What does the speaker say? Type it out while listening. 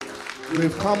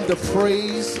We've come to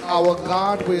praise our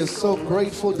God. We are so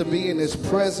grateful to be in His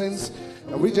presence.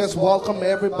 And we just welcome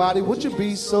everybody. Would you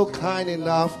be so kind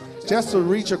enough just to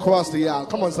reach across the aisle?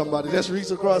 Come on, somebody. Just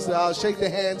reach across the aisle. Shake the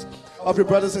hands of your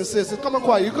brothers and sisters. Come on,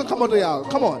 quiet. You can come on the aisle.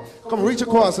 Come on. Come reach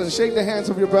across and shake the hands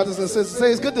of your brothers and sisters.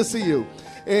 Say, it's good to see you.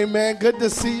 Amen. Good to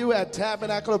see you at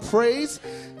Tabernacle of Praise.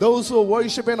 Those who are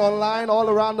worshiping online all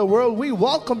around the world, we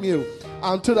welcome you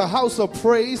to the house of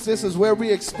praise. This is where we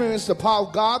experience the power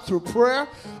of God through prayer,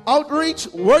 outreach,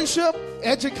 worship,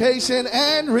 education,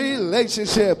 and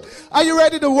relationship. Are you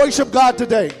ready to worship God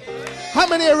today? How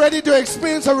many are ready to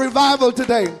experience a revival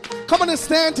today? Come on and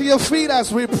stand to your feet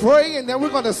as we pray, and then we're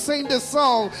going to sing this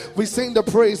song. We sing the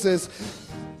praises.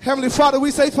 Heavenly Father, we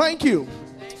say thank you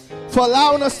for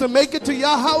allowing us to make it to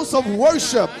your house of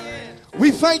worship.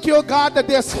 We thank you, oh God, that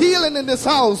there's healing in this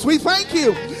house. We thank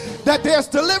you that there's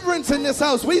deliverance in this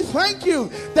house. We thank you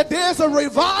that there's a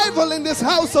revival in this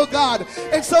house, oh God.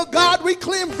 And so, God, we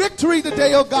claim victory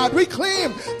today, oh God. We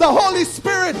claim the Holy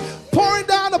Spirit pouring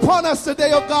down upon us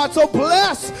today, oh God. So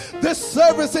bless this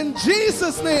service in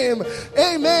Jesus' name.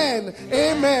 Amen.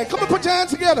 Amen. Come on, put your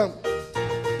hands together.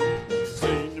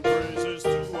 Sing the praises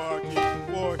to our King,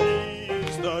 for He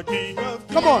is the King of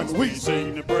Kings. Come on, we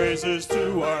sing the praises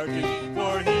to our King,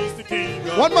 for He's the King of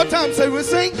Kings. One more time, say we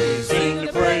sing. We sing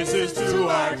the praises to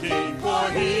our King, for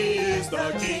He is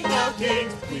the King of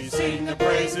Kings. We sing the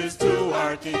praises to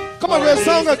our King. Come on, let's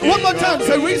sing it one more time.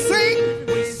 Say we sing.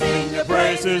 We sing the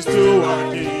praises to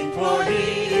our King, for He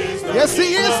is the Yes, King.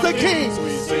 He is the King.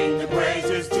 We sing the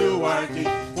praises to our King,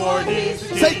 for He's the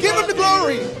King. Say, give Him the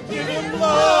glory. Give Him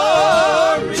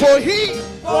glory. For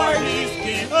He's the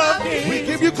King of Kings. We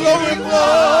give you glory.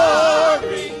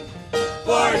 Glory.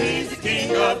 For He's the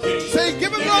King of Kings. Say,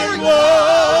 give Him glory.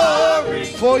 Glory.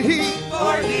 For He's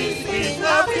the King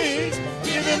of Kings.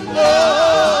 Give Him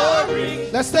glory.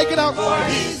 Let's take it out. For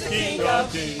He's the King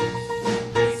of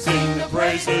Kings. Sing the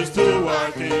praises to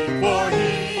our King, for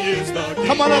He is the King.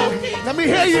 Come on, let me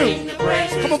hear you.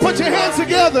 Come on, put your hands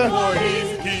together. For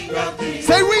He's the King of Kings.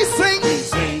 Say we sing. We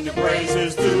sing the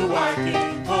praises to our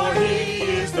King, for He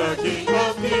is the King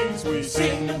of Kings. We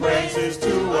sing the praises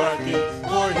to our King,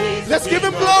 for He's Let's the give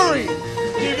King Him glory.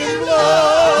 Give Him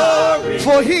glory.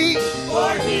 For He's the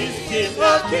King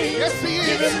of Kings. Yes, He is.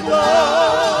 Give Him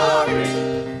glory.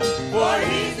 For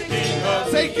He's the King of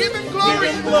Kings. Say, give Him glory.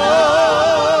 Give Him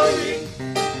glory.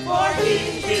 For He's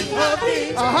the King of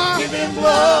Kings. Give Him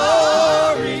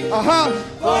glory.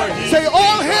 For He's Say,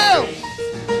 all hail.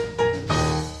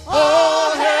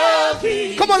 All hail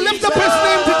King. Come on, lift up His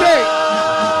name today.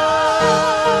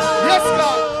 Yes,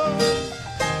 God.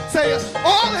 Say,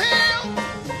 all hail.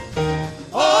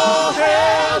 All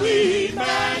hail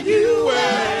Emmanuel.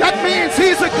 That means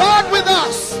He's a God with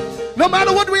us. No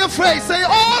matter what we are faced, say,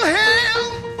 all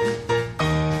hail.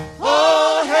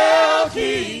 All hail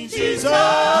King Jesus.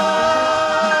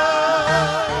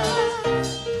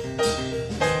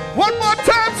 One more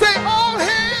time, say, all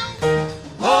hail.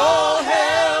 All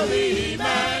hail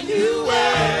Emmanuel.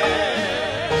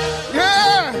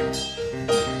 Yeah.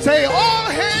 Say, all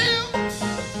hail.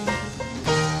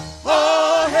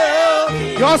 All hail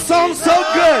King Your song's so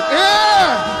good.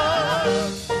 Yeah.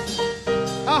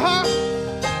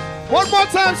 One more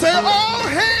time, say, all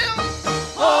hail.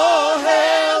 All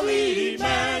hail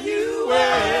Emmanuel.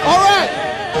 All right.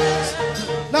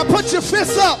 Now put your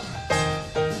fists up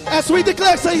as we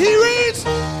declare. Say, He reigns.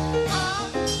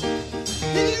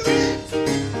 He reigns.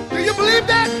 Do you believe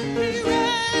that? He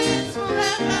reigns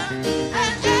forever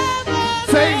and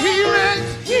ever. Say, He reigns.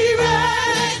 He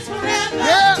reigns forever.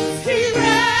 Yes. He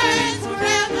reigns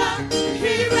forever.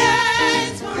 He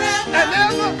reigns forever And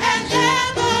ever. and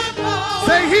evermore.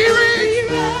 Say, He reigns. He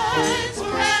reigns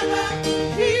forever.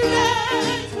 He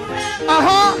reigns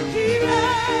forever. He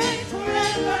reigns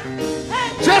forever.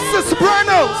 And Just the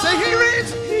soprano. Say, He reigns.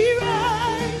 He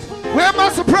reigns forever. Where are my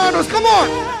sopranos? Come on.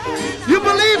 You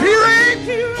believe He reigns?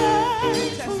 He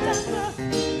reigns forever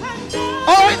and ever.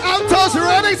 All right, altos, you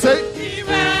ready? Say, He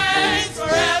reigns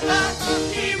forever.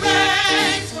 He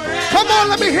reigns forever. come on,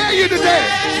 let me hear you today.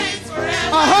 Reigns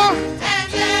forever Uh-huh.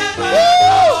 and ever.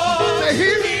 Woo! Say, He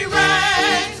He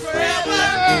reigns forever.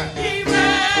 He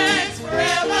reigns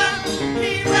forever.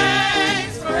 He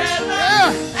reigns forever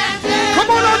Yeah. and ever. Come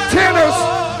on, tenors.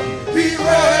 He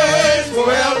reigns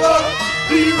forever.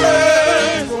 He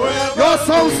reigns forever. Your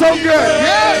song's so good.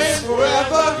 Yes.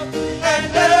 Forever and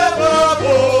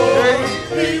evermore.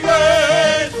 He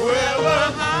reigns forever.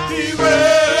 He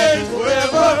reigns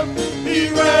forever. He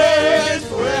reigns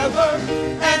forever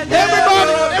and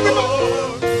Everybody.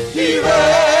 He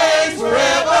reigns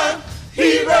forever. He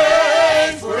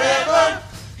reigns forever.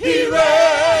 He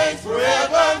reigns forever.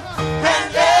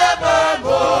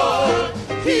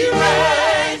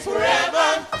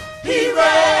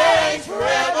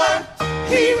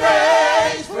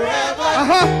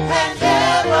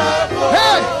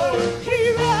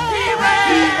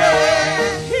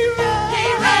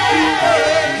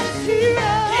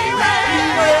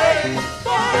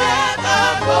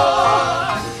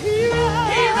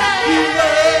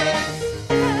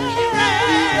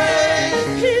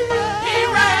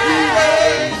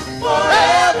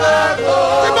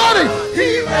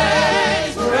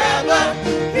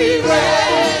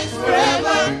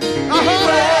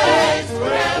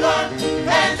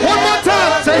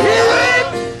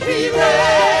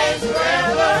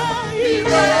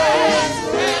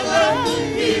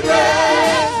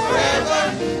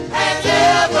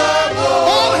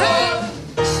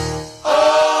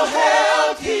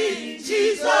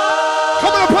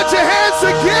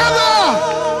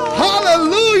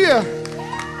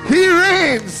 He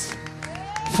reigns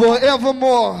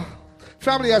forevermore.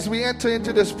 Family, as we enter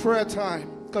into this prayer time,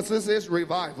 because this is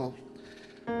revival,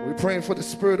 we're praying for the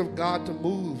Spirit of God to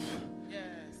move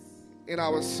in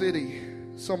our city.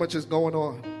 So much is going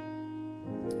on.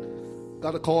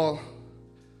 Got a call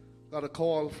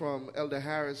from Elder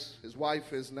Harris. His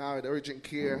wife is now at urgent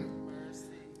care.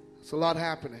 It's a lot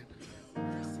happening.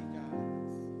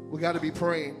 We got to be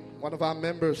praying. One of our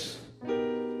members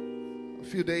a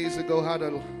few days ago had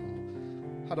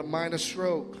a minor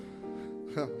stroke.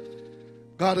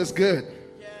 God is good.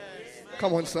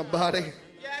 Come on, somebody.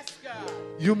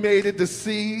 You made it to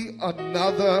see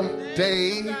another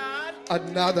day,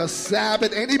 another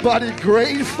Sabbath. Anybody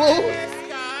grateful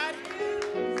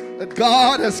that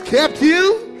God has kept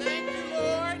you? Thank you,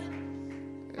 Lord.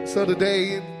 And so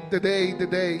today,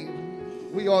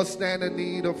 we all stand in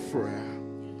need of prayer.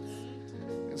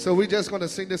 And so we're just going to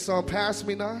sing this song, Pass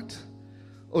Me Not,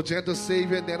 O Gentle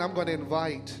Savior, and then I'm going to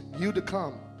invite you to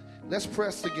come. Let's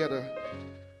press together.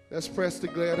 Let's press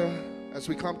together as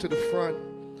we come to the front.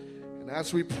 And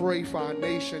as we pray for our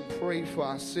nation, pray for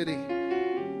our city,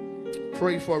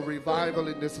 pray for a revival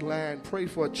in this land, pray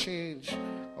for a change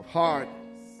of heart,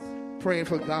 praying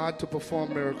for God to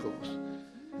perform miracles.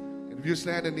 And if you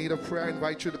stand in need of prayer, I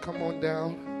invite you to come on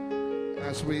down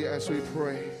as we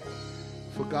pray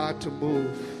for God to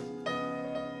move.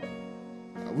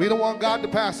 We don't want God to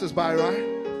pass us by, right?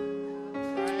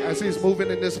 As he's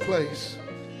moving in this place,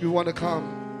 we want to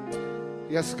come.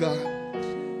 Yes, God.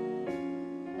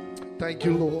 Thank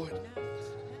you, Lord.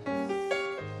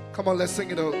 Come on, let's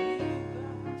sing it out. We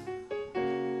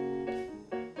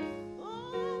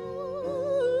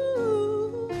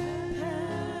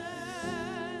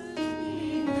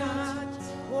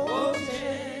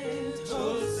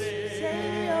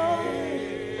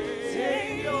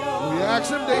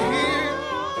ask him to hear.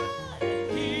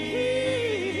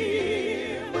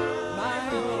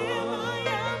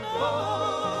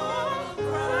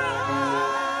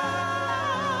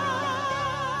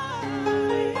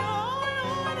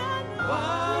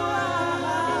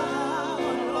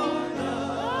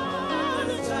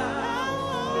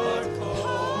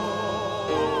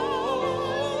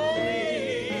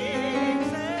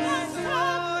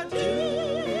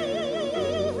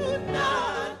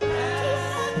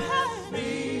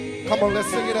 Come on, let's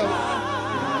sing it out.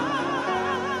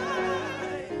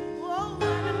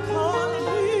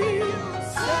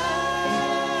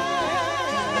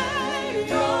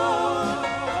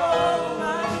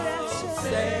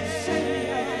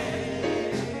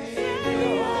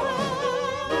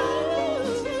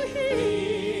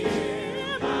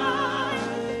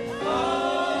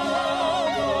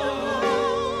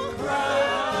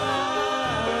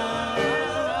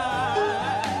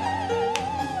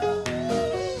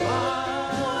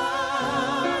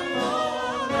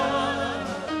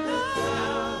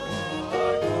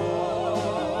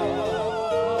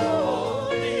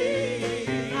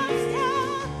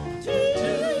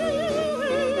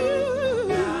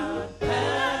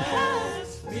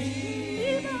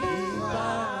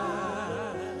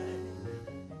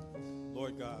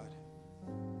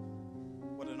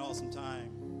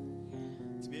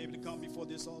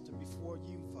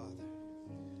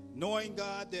 Knowing,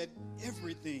 God, that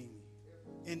everything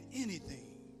and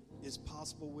anything is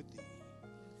possible with thee.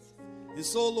 And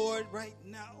so, Lord, right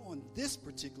now on this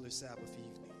particular Sabbath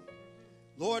evening,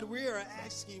 Lord, we're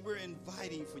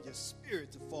inviting for your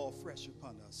Spirit to fall fresh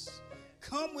upon us.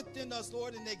 Come within us,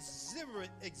 Lord, and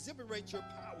exhiberate your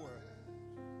power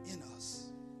in us.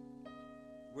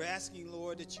 We're asking,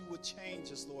 Lord, that you would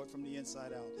change us, Lord, from the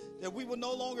inside out, that we will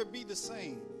no longer be the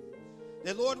same.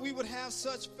 That, Lord, we would have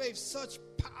such faith, such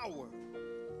power,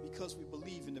 because we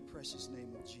believe in the precious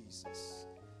name of Jesus.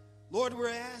 Lord, we're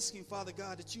asking, Father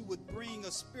God, that you would bring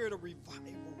a spirit of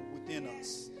revival within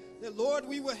us. That, Lord,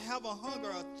 we would have a hunger,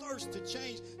 a thirst to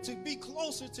change, to be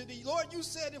closer to thee. Lord, you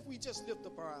said if we just lift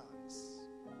up our eyes,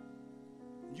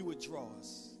 you would draw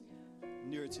us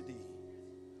nearer to thee.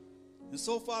 And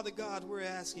so, Father God, we're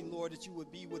asking, Lord, that you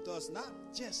would be with us, not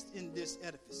just in this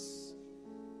edifice,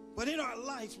 but in our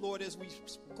life, Lord, as we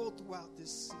go throughout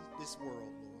this world,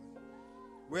 Lord.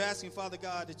 We're asking, Father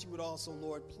God, that you would also,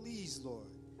 Lord, please, Lord,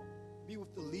 be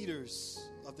with the leaders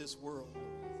of this world.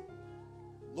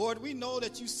 Lord, we know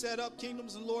that you set up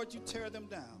kingdoms and, Lord, you tear them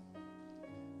down.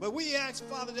 But we ask,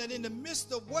 Father, that in the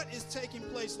midst of what is taking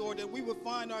place, Lord, that we would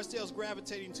find ourselves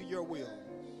gravitating to your will.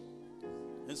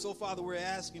 And so, Father, we're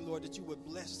asking, Lord, that you would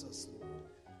bless us, Lord.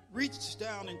 Reach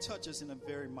down and touch us in a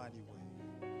very mighty way.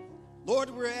 Lord,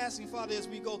 we're asking, Father, as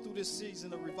we go through this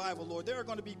season of revival, Lord, there are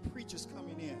going to be preachers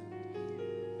coming in.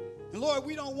 And, Lord,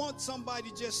 we don't want somebody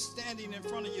just standing in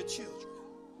front of your children.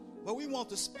 But we want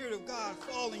the Spirit of God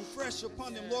falling fresh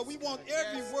upon them, Lord. We want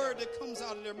every word that comes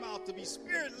out of their mouth to be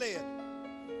Spirit-led.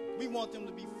 We want them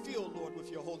to be filled, Lord,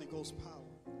 with your Holy Ghost power.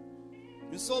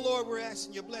 And so, Lord, we're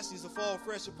asking your blessings to fall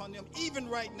fresh upon them, even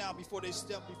right now before they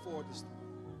step before this.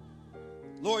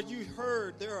 Lord, you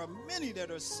heard there are many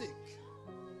that are sick.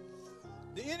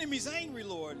 The enemy's angry,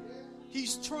 Lord.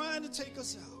 He's trying to take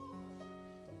us out.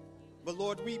 But,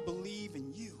 Lord, we believe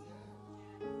in you.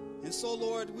 And so,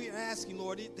 Lord, we're asking,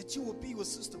 Lord, that you will be with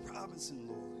Sister Robinson,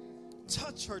 Lord.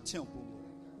 Touch her temple,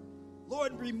 Lord.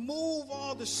 Lord, remove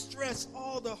all the stress,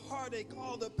 all the heartache,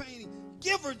 all the pain.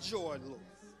 Give her joy, Lord.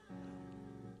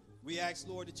 We ask,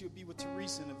 Lord, that you would be with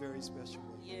Teresa in a very special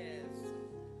way. Yes.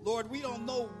 Lord, we don't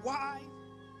know why.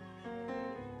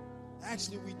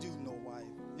 Actually, we do know why.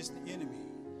 It's the enemy.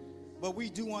 But we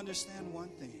do understand one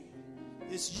thing.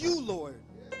 It's you, Lord.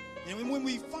 And when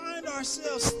we find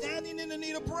ourselves standing in the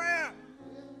need of prayer,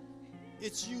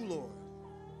 it's you, Lord.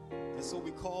 And so we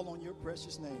call on your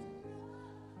precious name.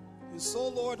 And so,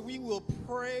 Lord, we will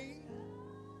pray.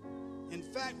 In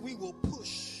fact, we will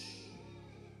push.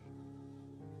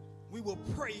 We will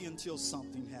pray until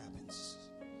something happens.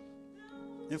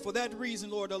 And for that reason,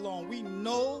 Lord, alone, we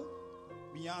know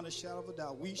beyond a shadow of a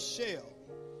doubt, we shall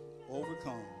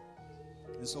overcome.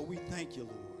 And so we thank you,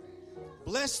 Lord.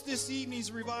 Bless this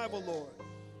evening's revival, Lord.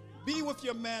 Be with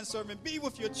your manservant. Be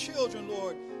with your children,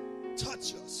 Lord.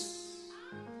 Touch us.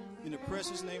 In the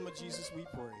precious name of Jesus we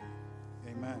pray.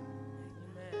 Amen.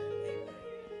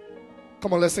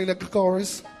 Come on, let's sing the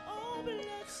chorus.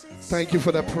 Thank you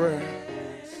for that prayer.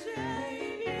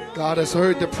 God has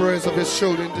heard the prayers of his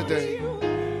children today.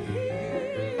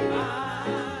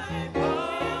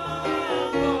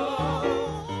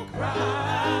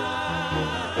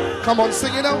 Come on,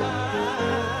 sing it out.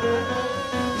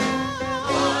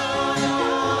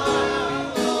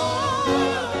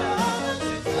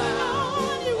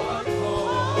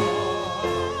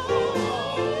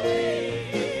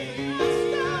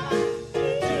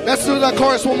 Let's do that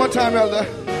chorus one more time, Elder.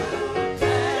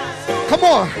 Come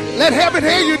on, let heaven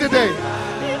hear you today.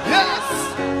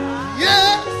 Yes,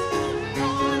 yes.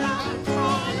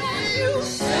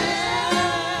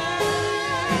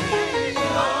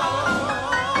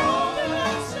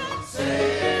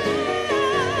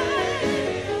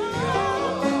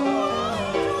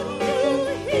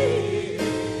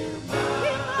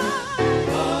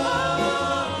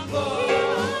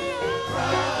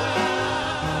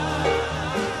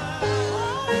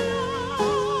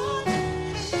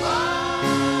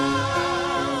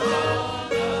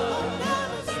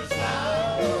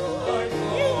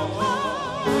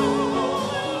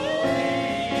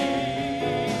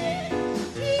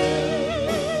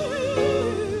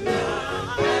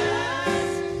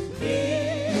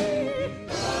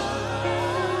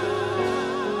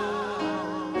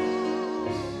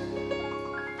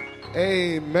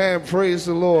 Amen. Praise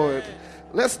the Lord.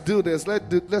 Let's do this.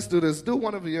 Let's do this. Do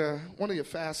one of your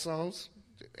fast songs.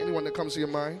 Anyone that comes to your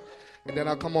mind. And then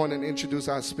I'll come on and introduce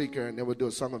our speaker, and then we'll do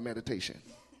a song of meditation.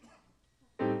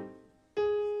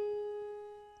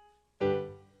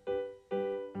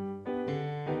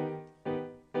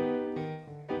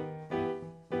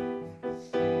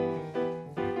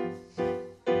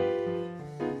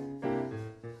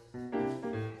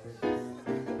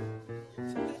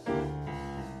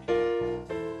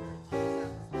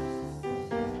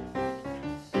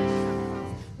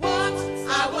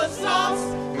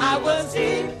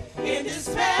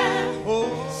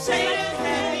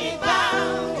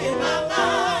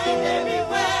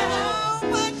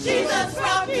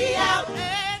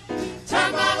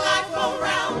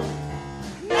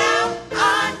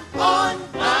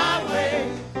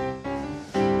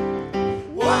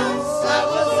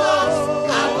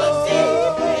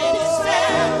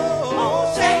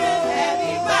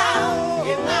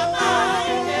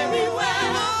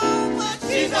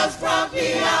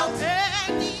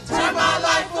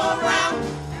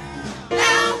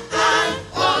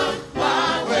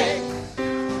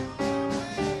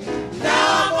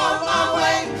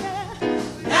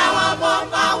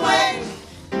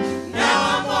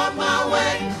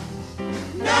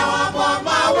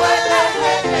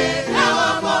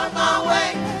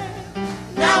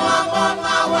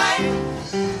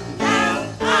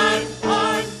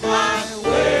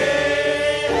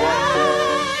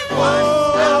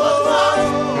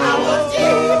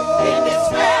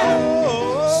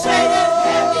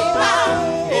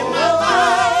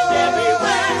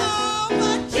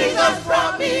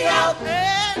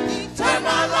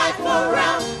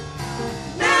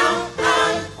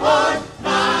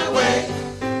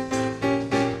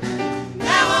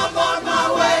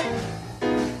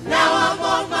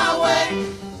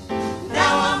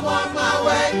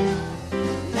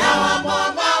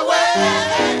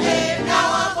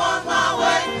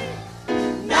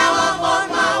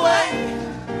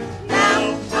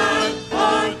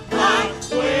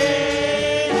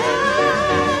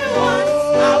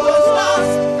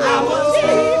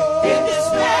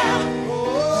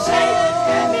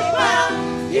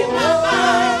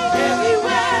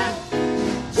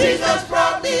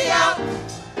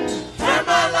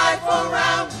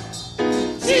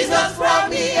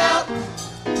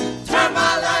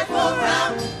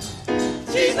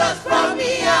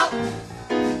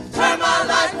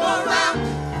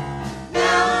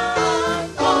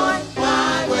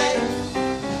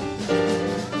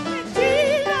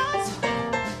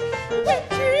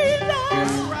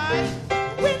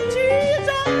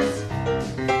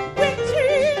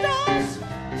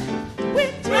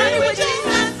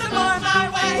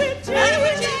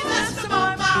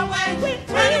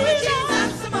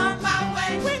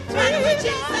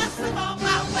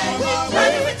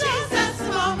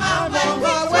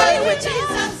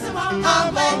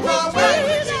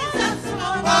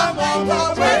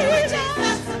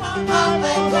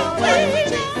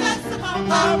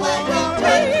 I'm on my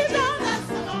way.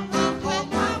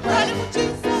 Ready for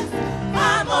Jesus.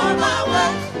 I'm on my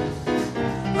way.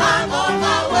 I'm on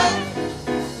my way.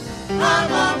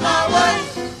 I'm on my way.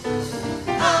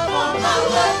 I'm on my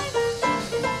way.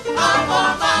 I'm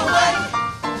on my way.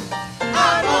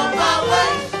 I'm on my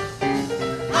way.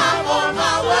 I'm on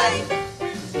my way.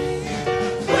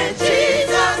 With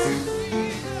Jesus.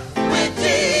 With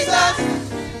Jesus.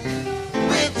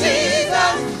 With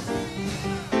Jesus.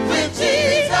 With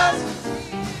Jesus.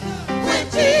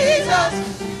 With Jesus.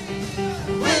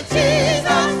 With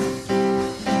Jesus.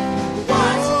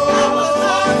 Once I was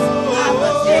lost, I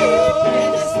was deep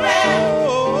in despair.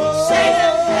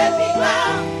 Satan had me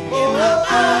bound in my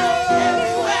mind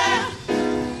everywhere.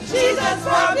 Jesus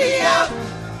brought me out,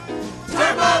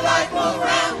 turned my life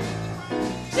around.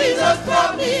 Jesus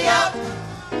brought me out,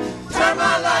 turned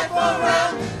my life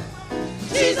around.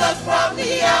 Jesus brought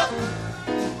me out,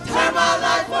 turned my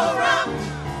life around.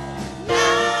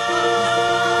 Now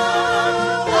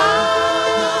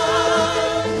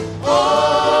I'm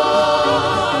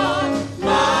on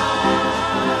my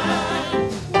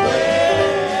way.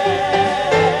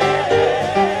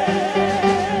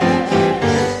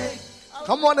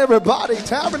 Come on, everybody.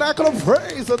 Tabernacle of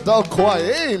Praise, adult choir.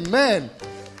 Amen.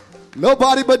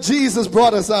 Nobody but Jesus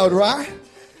brought us out, right?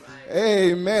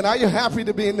 Amen. Are you happy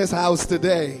to be in this house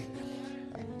today?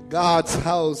 God's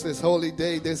house, this holy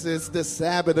day. This is the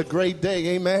Sabbath, a great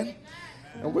day. Amen.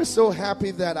 And we're so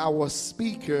happy that our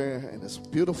speaker and his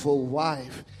beautiful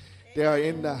wife, they are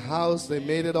in the house. They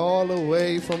made it all the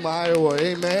way from Iowa.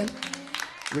 Amen.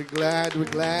 We're glad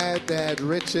that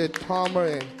Richard Palmer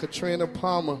and Katrina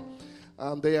Palmer,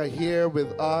 they are here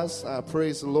with us.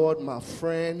 Praise the Lord, my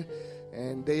friend.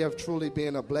 And they have truly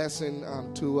been a blessing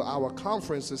to our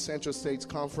conference, the Central States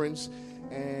Conference.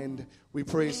 And we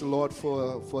praise the Lord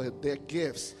for their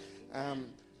gifts.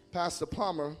 Pastor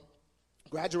Palmer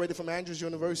graduated from Andrews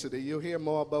University. You'll hear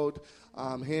more about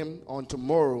him on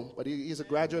tomorrow. But he's a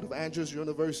graduate of Andrews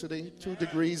University, 2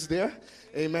 degrees there.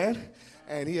 Amen.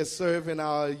 And he has served in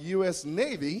our U.S.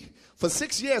 Navy for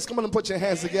 6 years. Come on and put your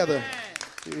hands together.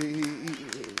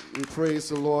 We praise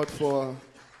the Lord for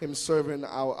him serving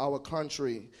our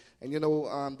country. And, you know,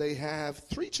 they have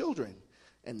 3 children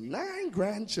and 9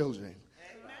 grandchildren.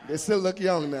 They still look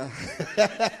young now.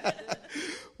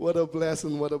 What a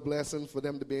blessing for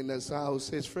them to be in this house.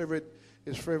 His favorite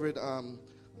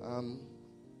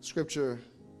scripture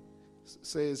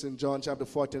says in John chapter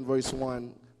 14, verse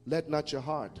 1, let not your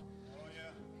heart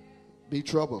be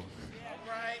troubled.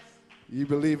 You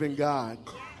believe in God.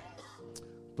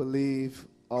 Believe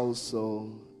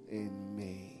also in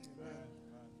me.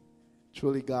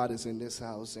 Truly, God is in this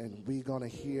house, and we're going to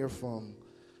hear from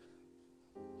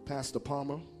Pastor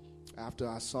Palmer after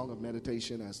our song of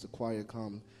meditation as the choir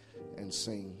come and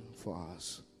sing for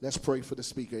us. Let's pray for the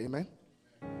speaker. Amen.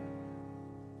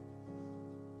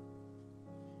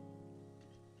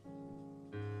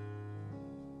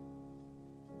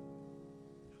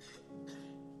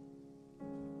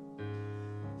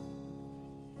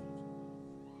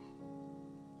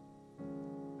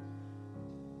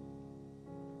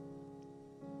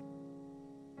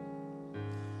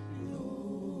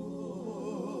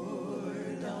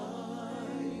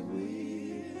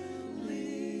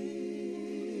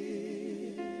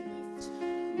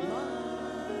 My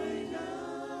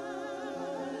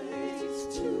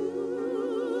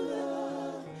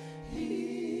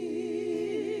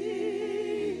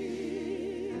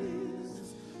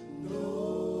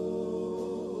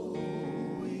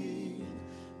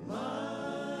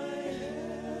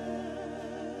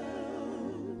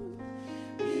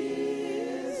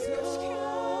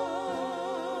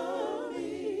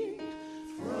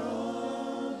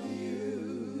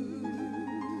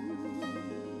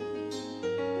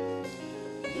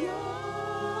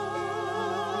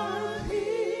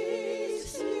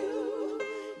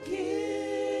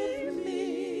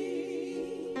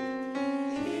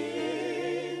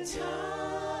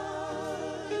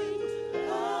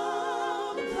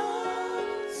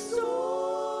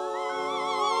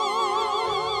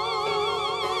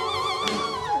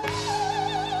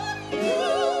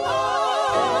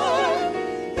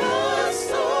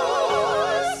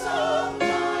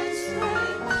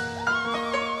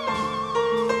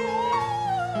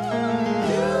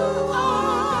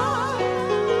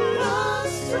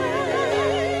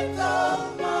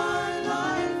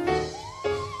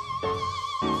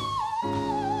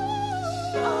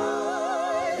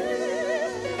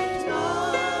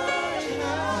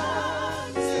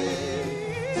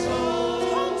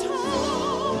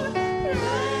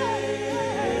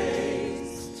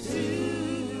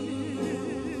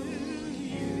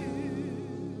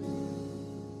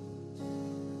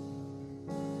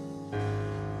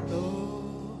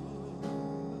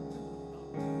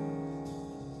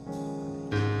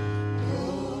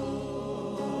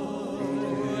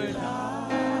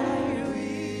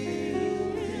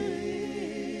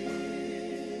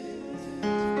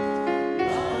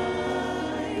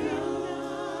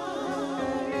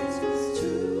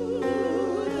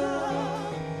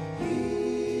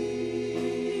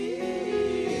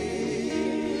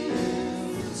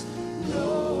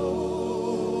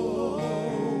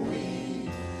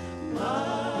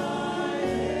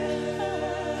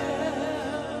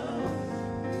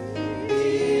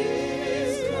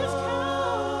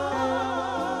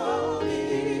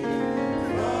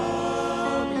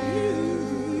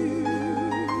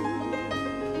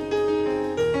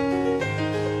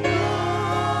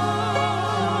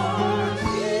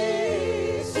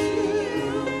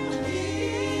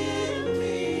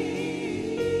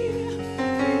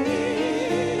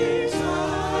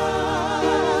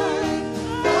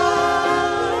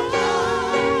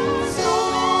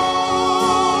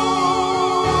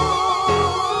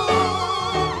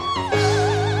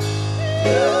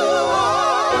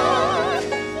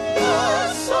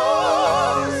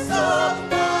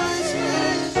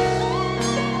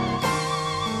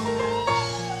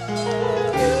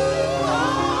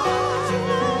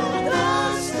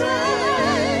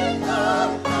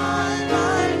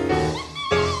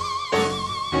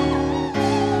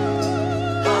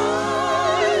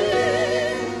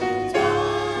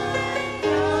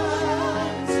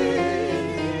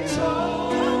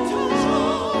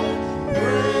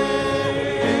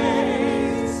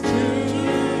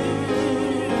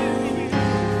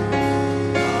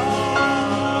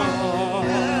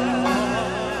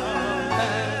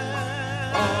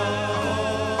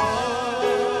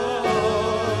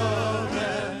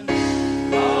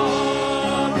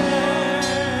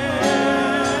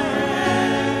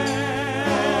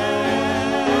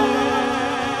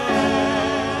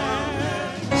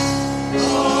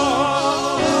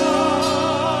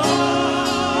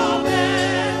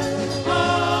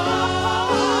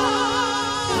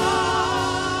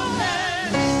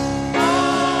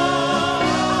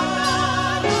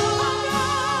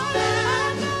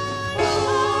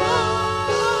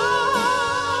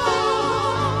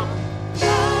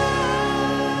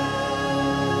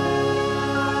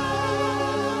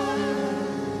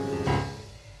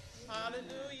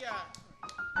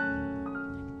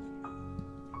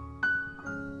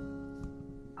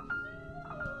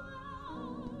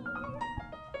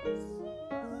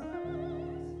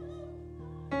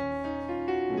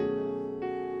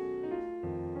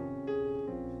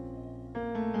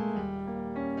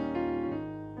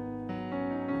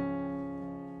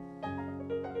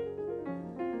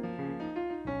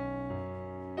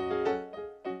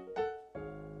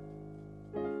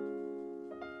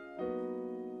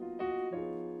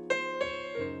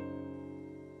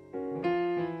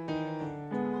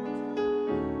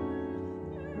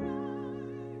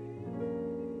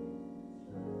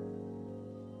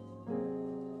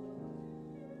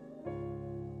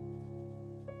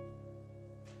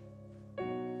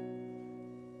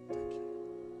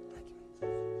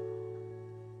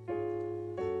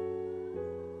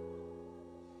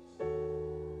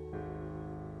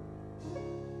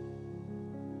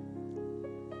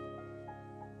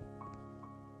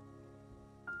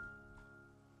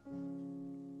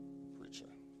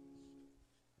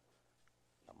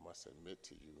must admit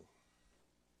to you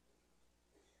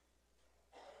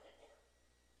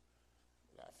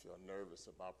that I feel nervous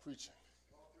about preaching.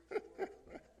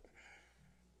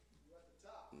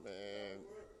 Man,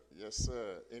 yes,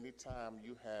 sir. Anytime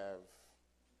you have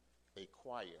a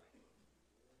choir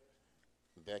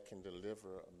that can deliver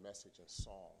a message in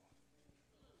song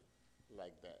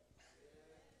like that,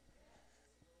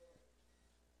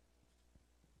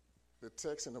 the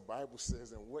text in the Bible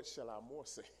says, and what shall I more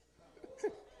say?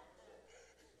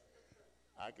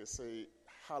 I could say,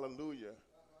 hallelujah,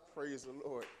 praise the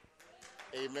Lord,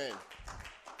 amen.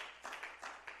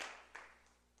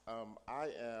 I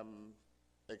am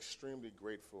extremely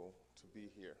grateful to be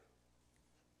here.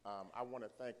 I want to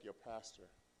thank your pastor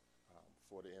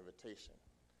for the invitation.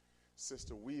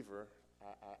 Sister Weaver,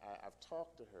 I've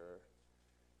talked to her.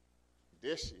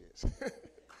 There she is.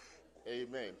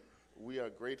 Amen. We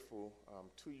are grateful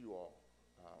to you all.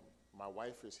 My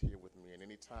wife is here with me, and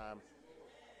anytime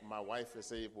my wife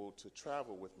is able to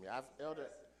travel with me,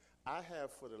 I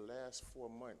have for the last 4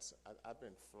 months, I've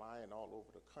been flying all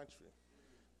over the country,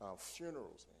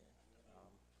 funerals, man.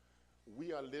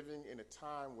 We are living in a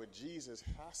time where Jesus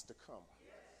has to come,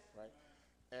 right?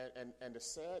 And the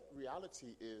sad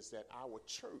reality is that our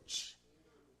church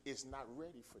is not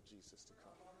ready for Jesus to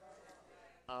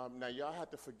come. Now, y'all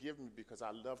have to forgive me because I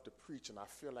love to preach and I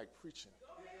feel like preaching.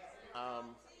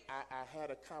 I had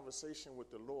a conversation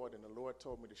with the Lord, and the Lord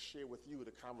told me to share with you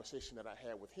the conversation that I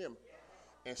had with him.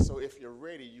 And so if you're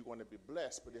ready, you're going to be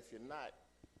blessed. But if you're not,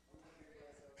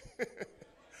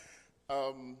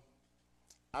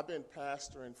 I've been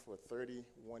pastoring for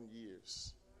 31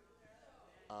 years.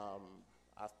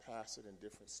 I've pastored in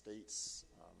different states.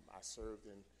 I served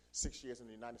in 6 years in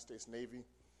the United States Navy.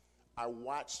 I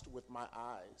watched with my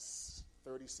eyes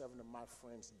 37 of my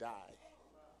friends die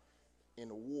in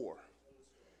a war.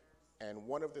 And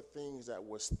one of the things that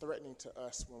was threatening to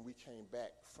us when we came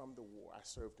back from the war, I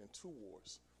served in 2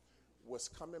 wars, was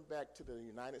coming back to the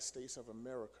United States of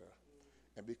America.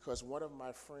 And because one of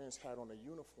my friends had on a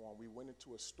uniform, we went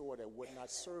into a store that would not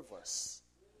serve us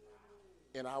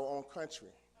in our own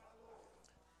country.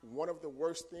 One of the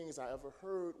worst things I ever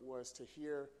heard was to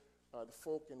hear the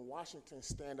folk in Washington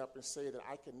stand up and say that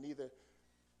I can neither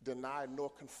deny nor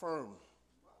confirm.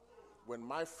 When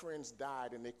my friends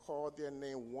died and they called their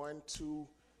name 1-2-37,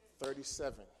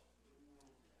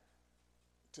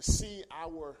 to see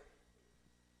our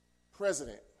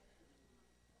president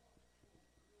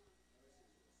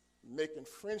making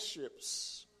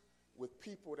friendships with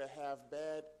people that have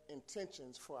bad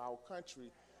intentions for our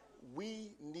country,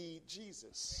 we need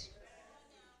Jesus.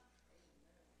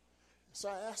 So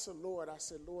I asked the Lord, I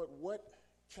said, Lord, what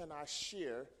can I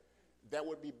share that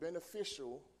would be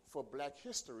beneficial for Black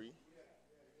history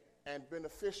and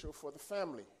beneficial for the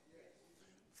family?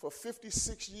 For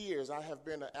 56 years, I have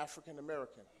been an African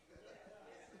American.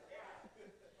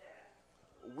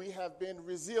 We have been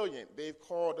resilient. They've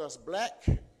called us Black.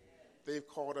 They've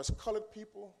called us colored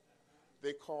people.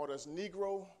 They called us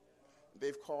Negro.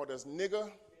 They've called us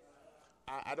nigger.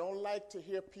 I don't like to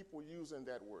hear people using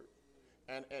that word.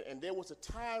 And there was a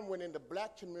time when in the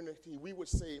Black community we would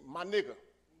say, my nigger.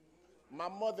 My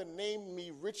mother named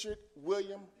me Richard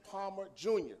William Palmer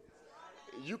Jr.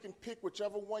 You can pick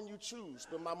whichever one you choose,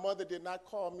 but my mother did not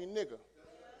call me nigger.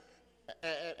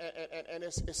 And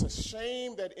it's a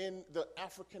shame that in the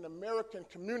African American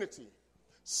community,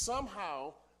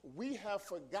 somehow we have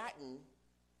forgotten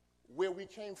where we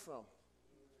came from.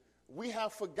 We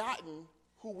have forgotten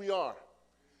who we are.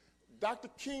 Dr.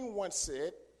 King once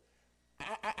said,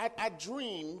 I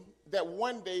dreamed that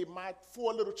one day my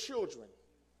 4 little children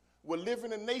would live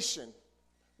in a nation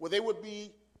where they would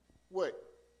be, what?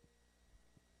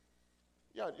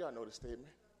 Y'all know the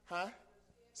statement. Huh?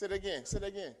 Say it again. Say it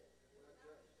again.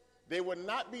 They would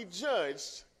not be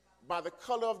judged by the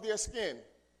color of their skin,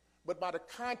 but by the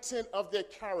content of their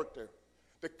character.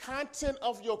 The content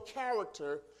of your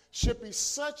character should be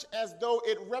such as though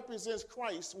it represents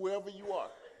Christ wherever you are.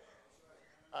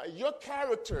 Your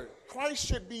character, Christ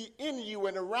should be in you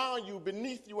and around you,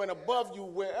 beneath you and above you,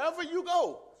 wherever you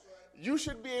go. You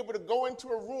should be able to go into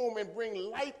a room and bring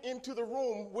light into the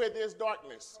room where there's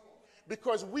darkness.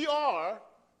 Because we are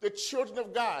the children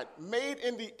of God, made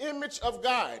in the image of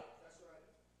God.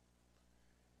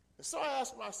 And so I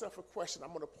asked myself a question.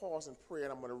 I'm going to pause and pray,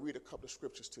 and I'm going to read a couple of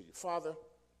scriptures to you. Father,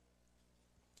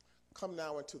 come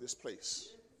now into this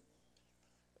place.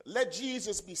 Let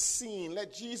Jesus be seen.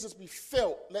 Let Jesus be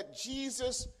felt. Let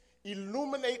Jesus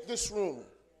illuminate this room.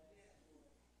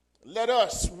 Let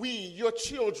us, we, your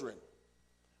children,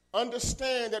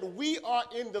 understand that we are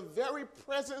in the very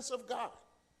presence of God.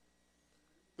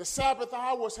 The Sabbath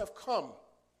hours have come.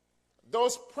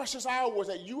 those precious hours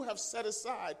that you have set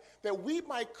aside that we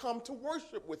might come to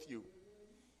worship with you.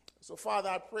 So, Father,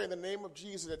 I pray in the name of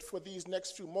Jesus that for these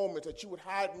next few moments that you would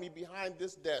hide me behind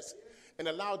this desk and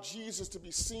allow Jesus to be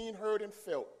seen, heard, and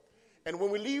felt. And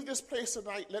when we leave this place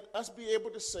tonight, let us be able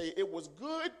to say it was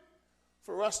good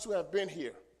for us to have been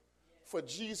here, for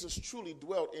Jesus truly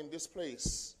dwelt in this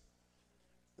place.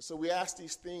 And so we ask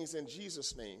these things in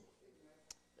Jesus' name.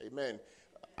 Amen.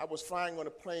 I was flying on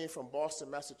a plane from Boston,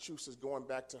 Massachusetts, going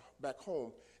back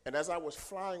home. And as I was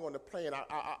flying on the plane,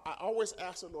 I always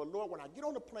asked the Lord, when I get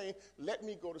on the plane, let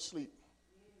me go to sleep.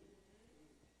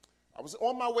 I was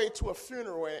on my way to a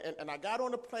funeral, and I got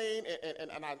on the plane,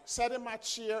 and I sat in my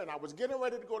chair, and I was getting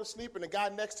ready to go to sleep, and the guy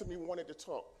next to me wanted to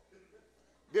talk.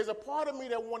 There's a part of me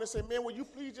that wanted to say, man, will you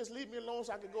please just leave me alone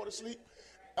so I could go to sleep?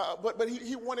 But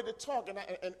he wanted to talk,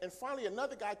 and finally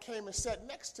another guy came and sat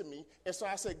next to me, and so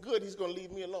I said, good, he's going to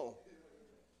leave me alone.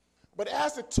 But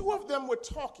as the two of them were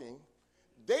talking,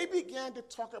 they began to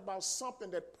talk about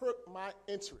something that perked my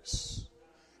interest.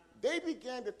 They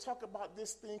began to talk about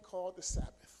this thing called the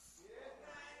Sabbath.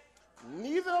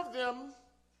 Neither of them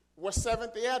were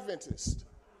Seventh-day Adventists,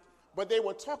 but they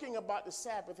were talking about the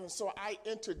Sabbath, and so I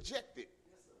interjected.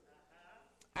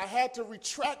 I had to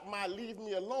retract my leave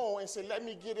me alone and say, let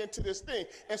me get into this thing.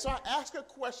 And so I asked a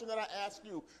question that I asked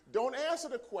you. Don't answer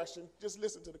the question, just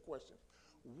listen to the question.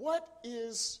 What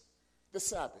is the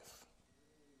Sabbath?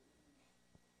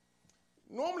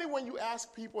 Normally when you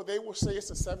ask people, they will say it's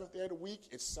the seventh day of the week,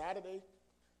 it's Saturday.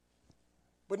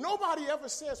 But nobody ever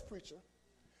says, preacher,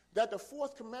 that the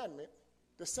fourth commandment,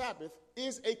 the Sabbath,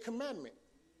 is a commandment.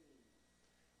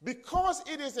 Because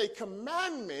it is a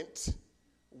commandment,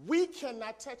 we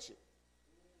cannot touch it.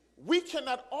 We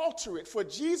cannot alter it, for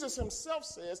Jesus himself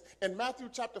says in Matthew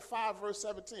chapter 5, verse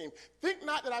 17, think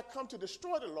not that I come to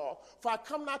destroy the law, for I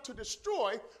come not to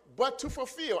destroy, but to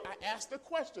fulfill. I asked the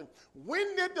question,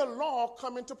 when did the law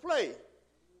come into play?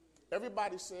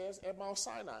 Everybody says at Mount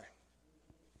Sinai.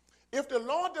 If the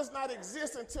law does not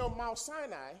exist until Mount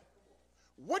Sinai,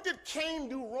 what did Cain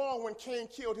do wrong when Cain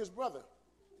killed his brother?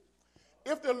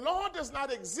 If the law does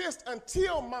not exist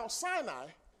until Mount Sinai,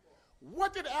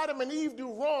 what did Adam and Eve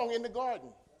do wrong in the garden?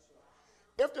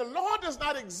 If the law does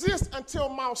not exist until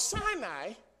Mount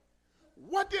Sinai,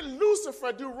 what did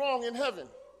Lucifer do wrong in heaven?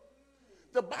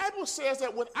 The Bible says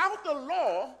that without the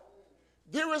law,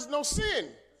 there is no sin.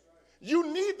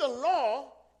 You need the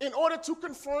law in order to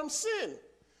confirm sin.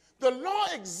 The law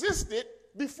existed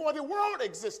before the world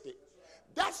existed.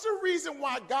 That's the reason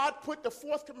why God put the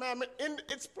fourth commandment in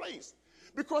its place.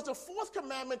 Because the fourth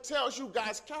commandment tells you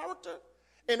God's character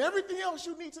and everything else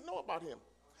you need to know about him.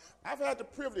 I've had the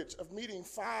privilege of meeting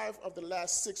 5 of the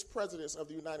last 6 presidents of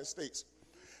the United States.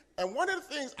 And one of the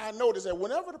things I noticed that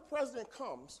whenever the president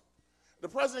comes, the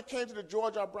president came to the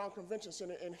George R. Brown Convention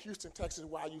Center in Houston, Texas,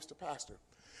 where I used to pastor.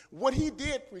 What he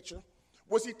did, preacher,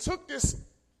 was he took this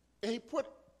and he put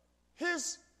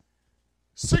his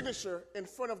signature in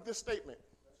front of this statement.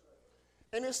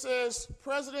 And it says,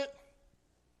 President,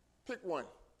 pick one,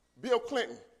 Bill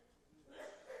Clinton,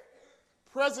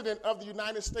 President of the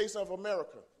United States of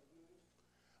America.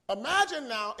 Imagine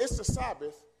now it's the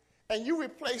Sabbath, and you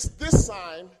replace this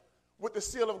sign with the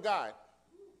seal of God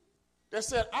that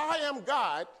said, I am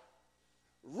God,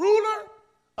 ruler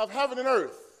of heaven and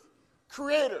earth,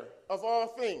 creator of all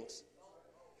things.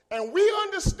 And we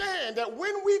understand that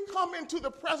when we come into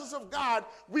the presence of God,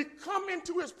 we come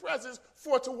into his presence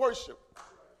for to worship.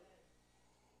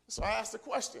 So I asked the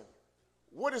question,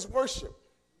 what is worship?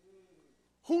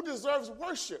 Who deserves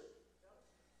worship?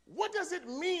 What does it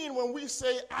mean when we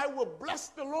say, I will bless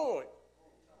the Lord?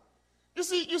 You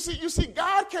see,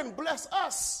 God can bless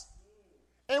us.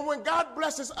 And when God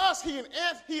blesses us, he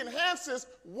enhances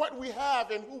what we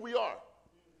have and who we are.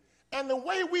 And the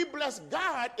way we bless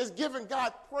God is giving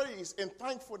God praise and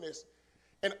thankfulness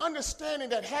and understanding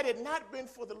that had it not been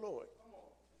for the Lord,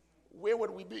 where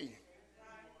would we be?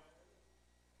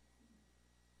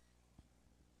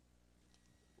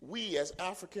 We as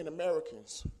African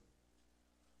Americans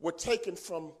were taken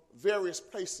from various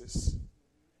places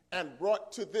and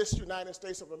brought to this United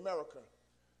States of America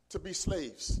to be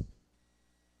slaves.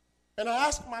 And I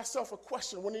asked myself a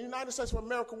question. When the United States of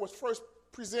America was first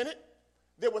presented,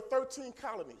 there were 13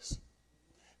 colonies.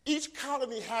 Each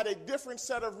colony had a different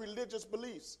set of religious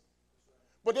beliefs.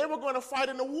 But they were going to fight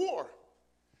in a war.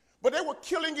 But they were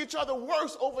killing each other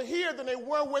worse over here than they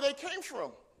were where they came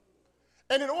from.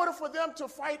 And in order for them to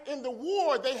fight in the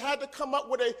war, they had to come up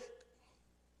with a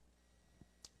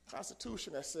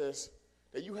constitution that says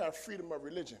that you have freedom of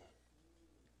religion.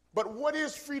 But what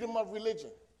is freedom of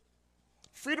religion?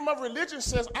 Freedom of religion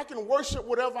says I can worship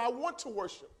whatever I want to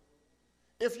worship.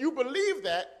 if you believe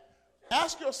that,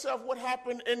 ask yourself what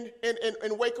happened in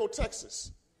Waco,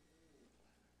 Texas.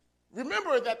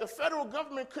 Remember that the federal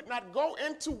government could not go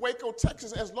into Waco,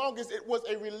 Texas as long as it was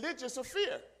a religious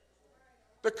affair.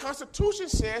 The Constitution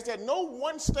says that no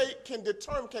one state can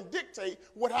dictate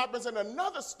what happens in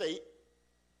another state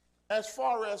as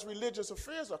far as religious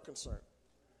affairs are concerned.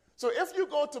 So if you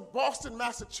go to Boston,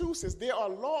 Massachusetts, there are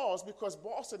laws because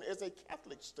Boston is a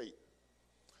Catholic state.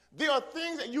 There are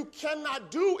things that you cannot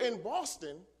do in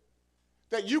Boston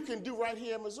that you can do right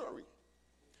here in Missouri.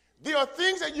 There are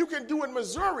things that you can do in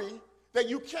Missouri that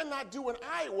you cannot do in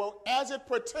Iowa as it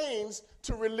pertains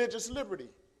to religious liberty.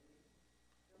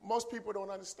 Most people don't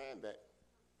understand that.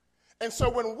 And so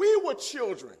when we were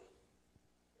children,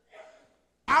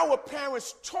 our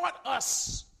parents taught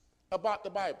us about the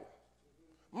Bible.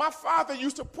 My father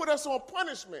used to put us on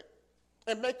punishment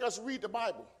and make us read the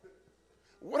Bible.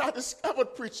 What I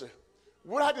discovered, preacher,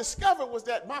 was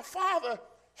that my father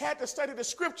had to study the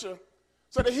scripture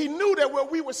so that he knew that what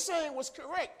we were saying was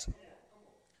correct.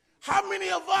 How many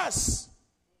of us,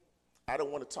 I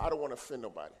don't want to offend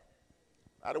nobody.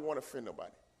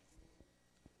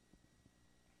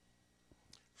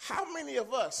 How many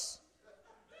of us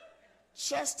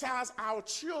chastise our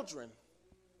children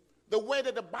the way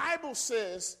that the Bible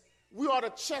says we ought to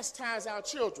chastise our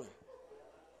children?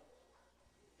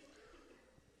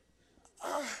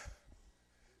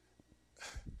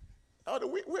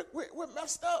 We're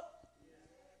messed up.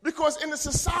 Because in the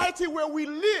society where we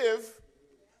live,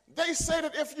 they say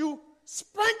that if you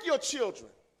spank your children,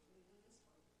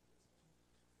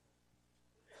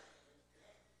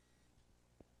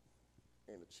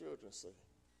 and the children say,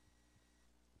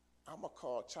 I'm going to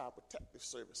call Child Protective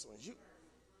Service on you.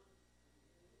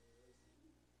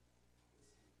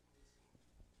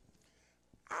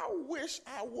 I wish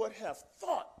I would have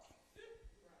thought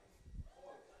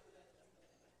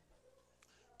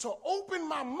to open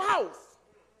my mouth.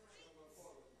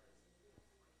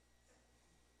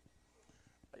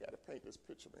 I got to paint this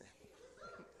picture, man.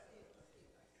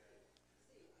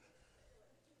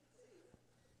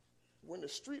 When the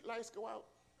street lights go out,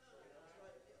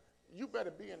 you better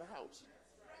be in the house.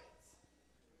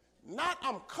 Not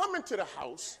I'm coming to the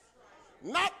house.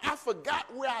 Not I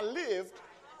forgot where I lived.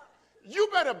 You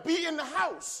better be in the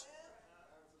house.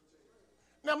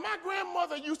 Now, my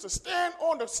grandmother used to stand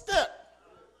on the step,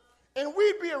 and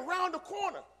we'd be around the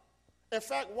corner. In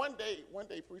fact, one day,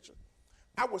 preacher,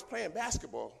 I was playing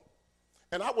basketball,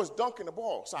 and I was dunking the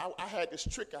ball. So I had this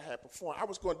trick I had performed. I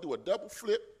was going to do a double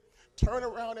flip, turn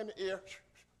around in the air,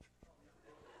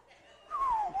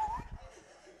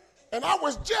 and I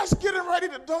was just getting ready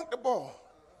to dunk the ball.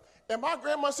 And my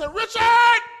grandma said, Richard!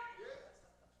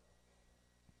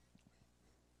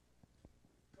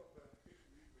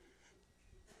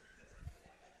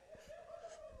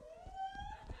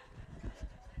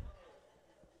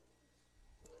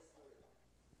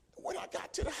 When I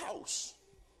got to the house,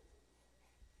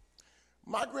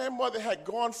 my grandmother had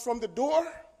gone from the door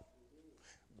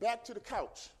back to the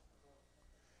couch.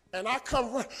 And I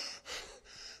come run.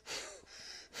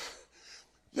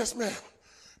 Yes, ma'am.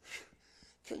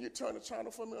 Can you turn the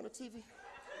channel for me on the TV?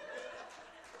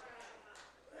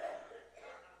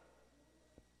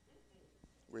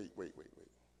 Wait.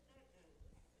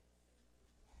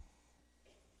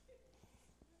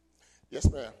 Yes,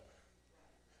 ma'am.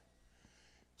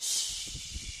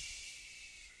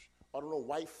 I don't know,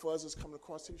 white fuzzes coming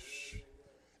across here. Shh.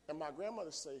 And my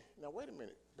grandmother say, now, wait a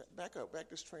minute. Back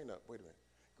this train up. Wait a minute.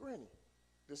 Granny,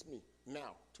 this me,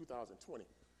 now, 2020.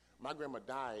 My grandma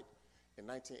died in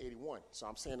 1981. So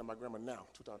I'm saying to my grandma now,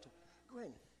 2020.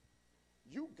 Granny,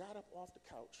 you got up off the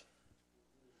couch,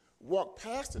 walked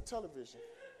past the television,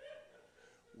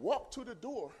 walked to the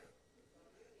door,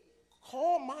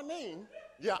 called my name.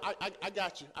 Yeah, I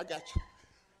got you.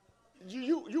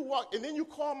 You walked, and then you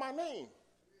called my name.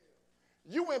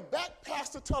 You went back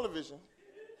past the television,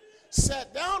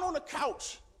 sat down on the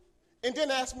couch, and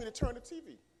then asked me to turn the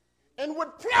TV. And with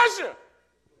pleasure,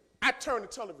 I turned the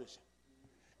television.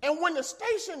 And when the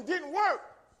station didn't work,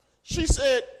 she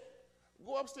said,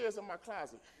 go upstairs in my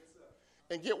closet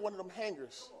and get one of them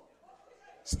hangers.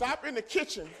 Stop in the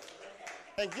kitchen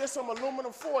and get some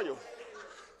aluminum foil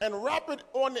and wrap it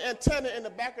on the antenna in the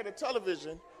back of the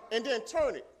television and then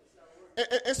turn it.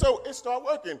 And so it started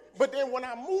working. But then when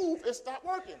I moved, it stopped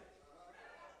working.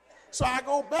 So I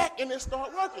go back and it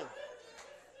started working.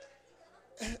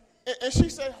 And she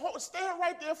said, stand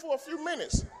right there for a few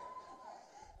minutes.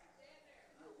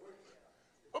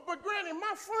 But Granny,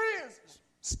 my friends,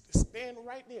 stand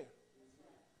right there.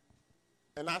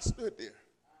 And I stood there.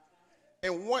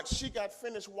 And once she got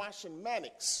finished washing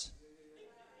Mannix,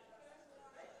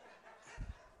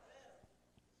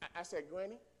 I said,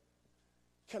 Granny,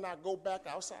 can I go back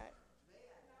outside?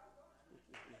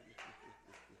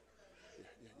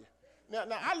 Now,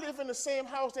 I live in the same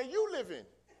house that you live in.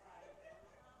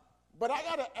 But I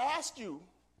got to ask you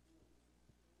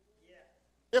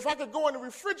if I could go in the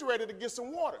refrigerator to get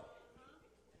some water.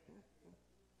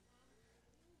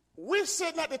 We're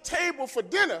sitting at the table for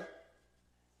dinner,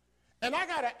 and I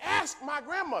got to ask my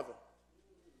grandmother.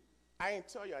 I ain't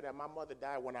tell y'all that my mother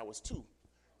died when I was 2.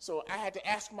 So I had to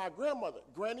ask my grandmother,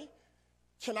 Granny,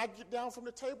 can I get down from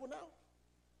the table now?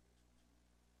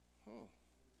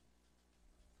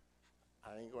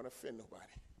 I ain't going to offend nobody.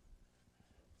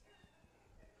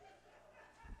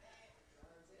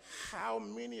 How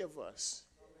many of us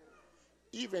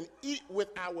even eat with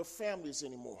our families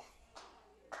anymore?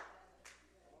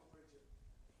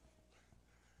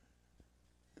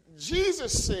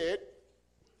 Jesus said,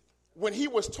 when he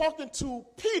was talking to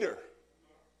Peter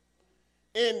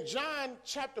in John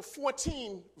chapter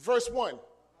 14, verse 1,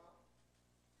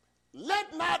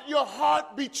 let not your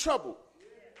heart be troubled.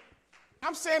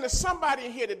 I'm saying to somebody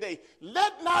in here today,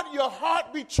 let not your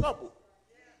heart be troubled.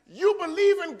 You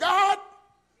believe in God,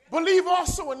 believe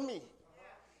also in me.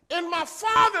 In my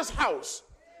Father's house,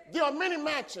 there are many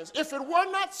mansions. If it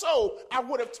were not so, I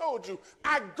would have told you.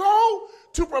 I go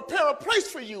to prepare a place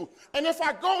for you. And if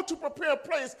I go to prepare a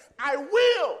place, I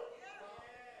will.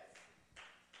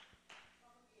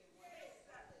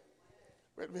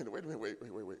 Wait a minute.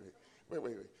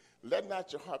 Let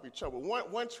not your heart be troubled.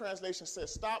 One translation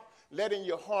says, stop letting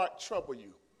your heart trouble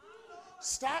you.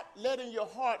 Stop letting your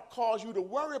heart cause you to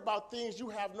worry about things you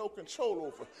have no control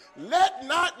over. Let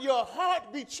not your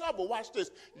heart be troubled. Watch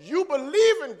this. You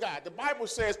believe in God. The Bible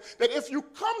says that if you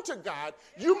come to God,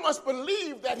 you must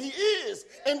believe that he is,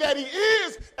 and that he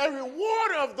is a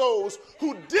rewarder of those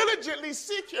who diligently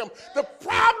seek him. The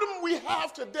problem we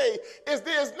have today is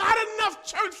there's not enough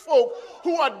church folk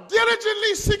who are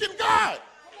diligently seeking God.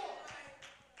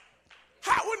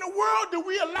 How in the world do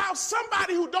we allow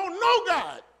somebody who don't know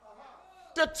God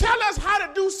to tell us how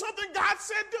to do something God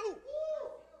said do?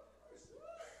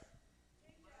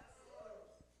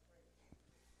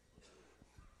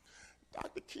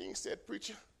 Dr. King said,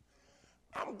 preacher,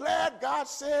 I'm glad God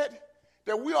said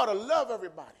that we ought to love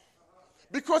everybody.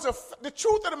 Because the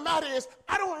truth of the matter is,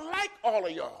 I don't like all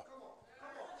of y'all.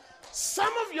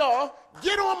 Some of y'all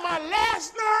get on my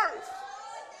last nerve.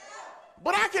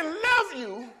 But I can love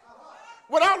you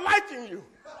without liking you.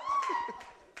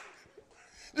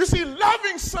 You see,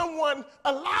 loving someone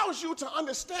allows you to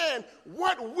understand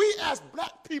what we as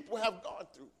black people have gone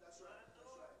through.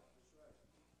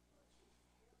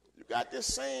 You got this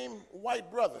same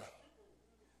white brother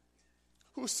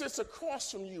who sits across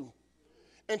from you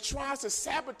and tries to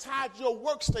sabotage your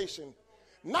workstation,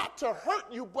 not to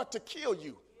hurt you, but to kill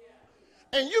you.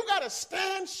 And you got to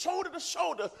stand shoulder to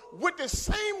shoulder with the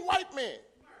same white man.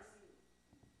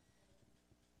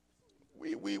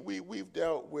 We've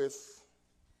dealt with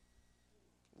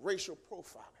racial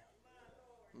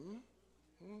profiling.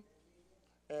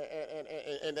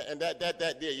 And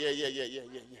that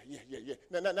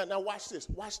yeah. Now watch this.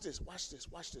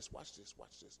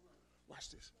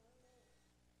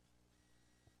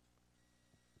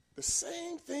 The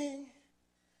same thing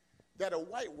that a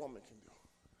white woman can do,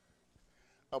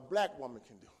 a black woman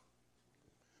can do.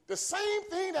 The same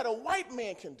thing that a white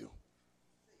man can do,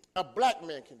 a black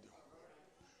man can do.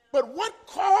 But what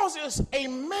causes a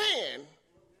man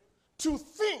to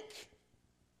think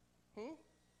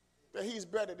that he's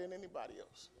better than anybody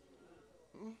else?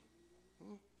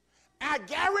 I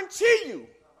guarantee you,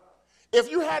 if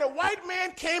you had a white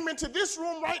man came into this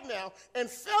room right now and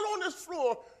fell on this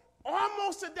floor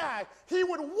almost to die, he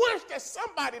would wish that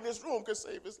somebody in this room could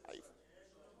save his life.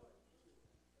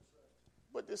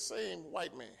 But this same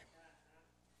white man,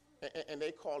 and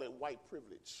they call it white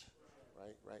privilege.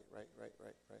 Right.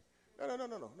 No.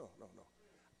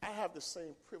 I have the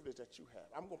same privilege that you have.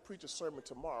 I'm going to preach a sermon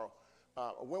tomorrow.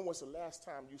 When was the last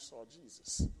time you saw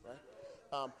Jesus? Right?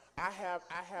 I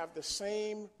have the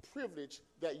same privilege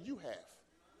that you have.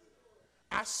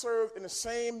 I served in the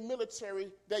same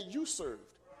military that you served.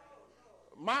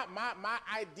 My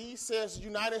ID says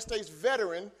United States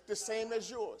veteran, the same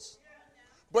as yours.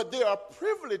 But there are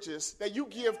privileges that you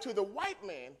give to the white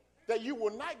man that you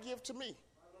will not give to me.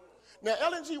 Now,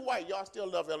 Ellen G. White, y'all still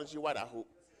love Ellen G. White, I hope.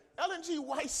 Ellen G.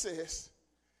 White says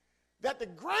that the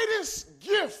greatest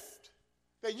gift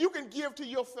that you can give to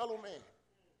your fellow man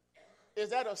is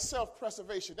that of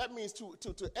self-preservation. That means to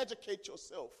educate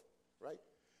yourself, right?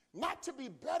 Not to be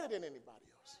better than anybody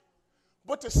else,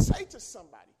 but to say to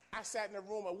somebody, I sat in a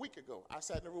room a week ago,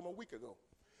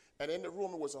 and in the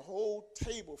room there was a whole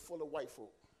table full of white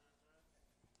folk.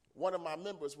 one of my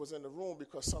members was in the room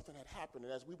because something had happened,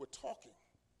 and as we were talking,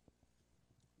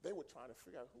 they were trying to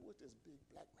figure out who was this big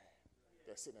black man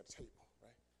that's sitting at the table,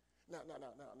 right? Now.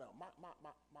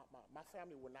 My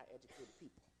family were not educated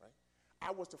people, right?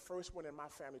 I was the first one in my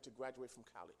family to graduate from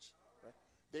college, right?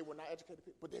 They were not educated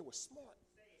people, but they were smart.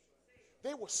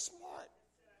 They were smart.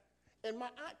 And my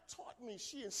aunt taught me,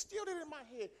 she instilled it in my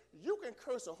head, you can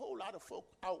curse a whole lot of folk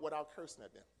out without cursing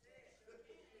at them.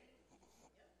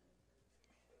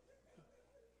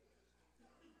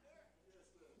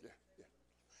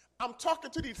 I'm talking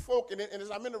to these folk, and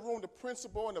as I'm in the room, the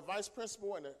principal and the vice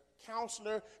principal and the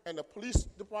counselor and the police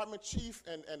department chief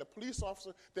and the police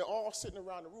officer, they're all sitting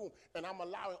around the room, and I'm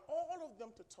allowing all of them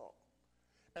to talk.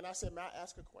 And I said, may I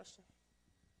ask a question?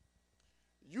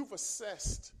 You've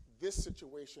assessed this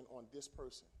situation on this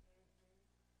person.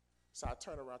 So I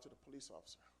turn around to the police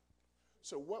officer.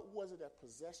 So what was it that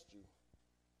possessed you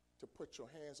to put your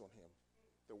hands on him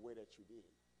the way that you did?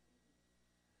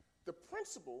 The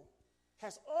principal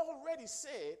has already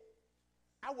said,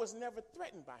 I was never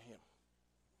threatened by him.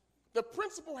 The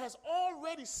principal has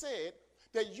already said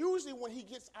that usually when he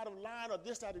gets out of line or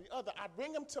this, that, or the other, I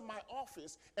bring him to my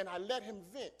office and I let him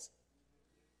vent.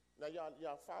 Now,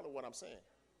 y'all follow what I'm saying?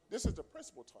 This is the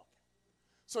principal talking.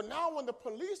 So now when the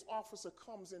police officer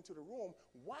comes into the room,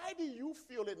 why do you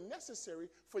feel it necessary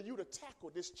for you to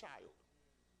tackle this child?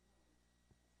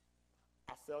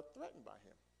 I felt threatened by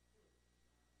him.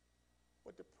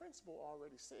 But the principal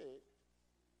already said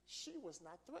she was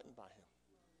not threatened by him.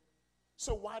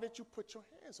 So why did you put your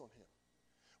hands on him?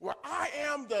 Well, I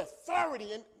am the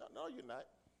authority. And no, you're not.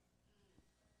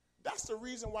 That's the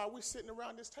reason why we're sitting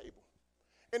around this table.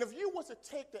 And if you was to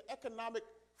take the economic,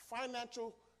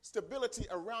 financial stability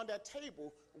around that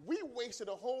table, we wasted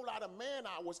a whole lot of man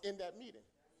hours in that meeting.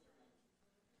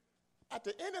 At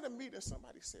the end of the meeting,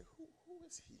 somebody said, who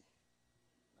is he?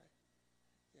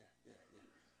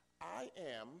 I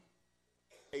am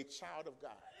a child of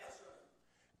God.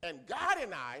 And God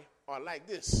and I are like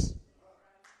this.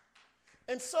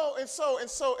 And so,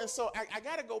 I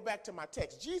got to go back to my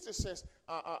text. Jesus says,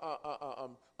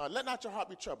 let not your heart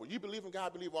be troubled. You believe in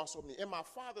God, believe also in me. In my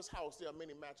Father's house, there are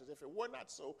many mansions. If it were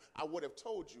not so, I would have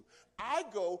told you. I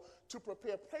go to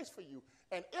prepare a place for you.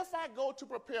 And if I go to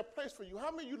prepare a place for you,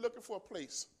 how many of you looking for a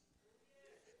place?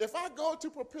 If I go to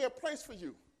prepare a place for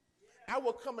you, I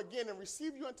will come again and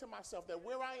receive you unto myself, that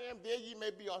where I am, there ye may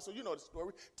be also. You know the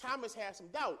story. Thomas has some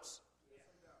doubts.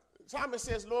 Thomas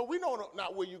says, Lord, we know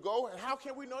not where you go, and how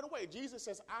can we know the way? Jesus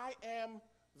says, I am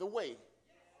the way,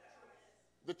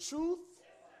 the truth,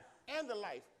 and the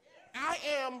life. I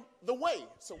am the way.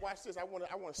 So watch this. I want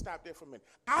to stop there for a minute.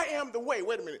 I am the way.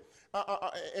 Wait a minute.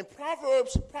 In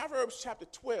Proverbs chapter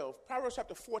 12, Proverbs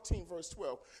chapter 14, verse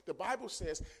 12, the Bible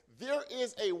says, there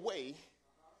is a way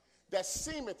that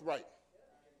seemeth right.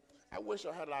 I wish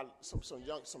I had some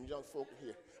young folk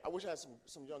here. I wish I had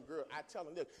some young girls. I tell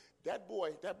them, look, that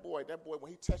boy,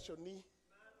 when he touched your knee,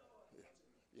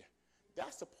 yeah,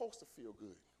 that's supposed to feel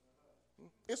good.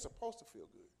 It's supposed to feel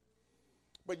good.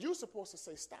 But you're supposed to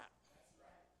say stop.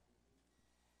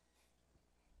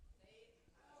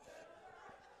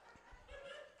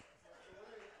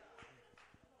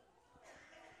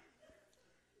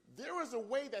 There is a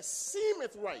way that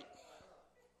seemeth right.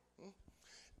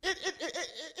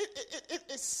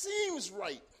 It seems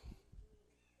right.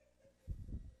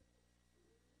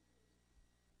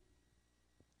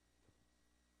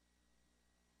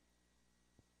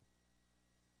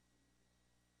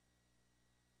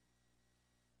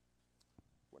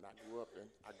 When I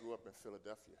grew up in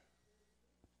Philadelphia.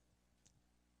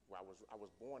 Well, I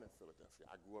was born in Philadelphia.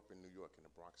 I grew up in New York, in the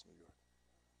Bronx, New York.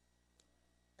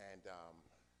 And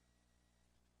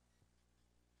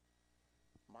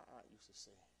my aunt used to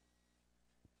say,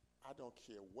 I don't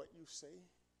care what you say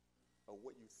or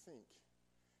what you think.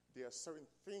 There are certain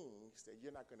things that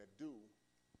you're not going to do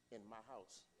in my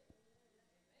house.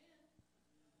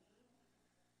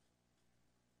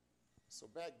 So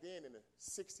back then in the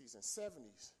 60s and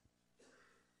 70s,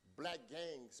 black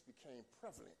gangs became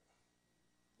prevalent.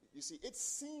 You see, it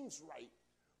seems right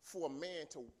for a man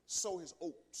to sow his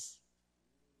oats.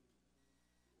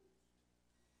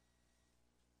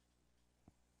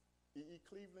 E.E.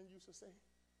 Cleveland used to say,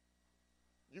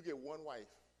 you get one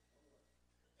wife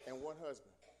and one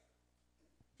husband.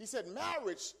 He said,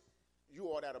 marriage, you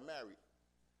all that are married,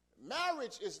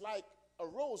 marriage is like a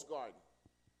rose garden.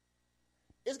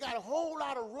 It's got a whole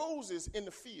lot of roses in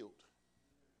the field.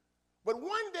 But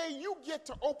one day you get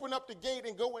to open up the gate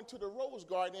and go into the rose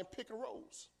garden and pick a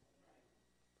rose.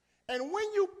 And when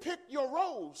you pick your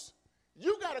rose,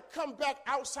 you got to come back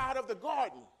outside of the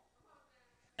garden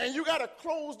and you got to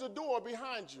close the door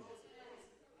behind you.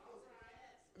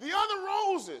 The other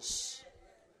roses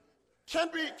can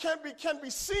be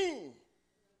seen,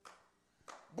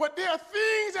 but there are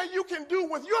things that you can do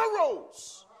with your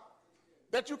rose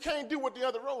that you can't do with the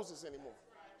other roses anymore.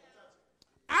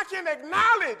 I can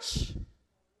acknowledge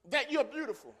that you're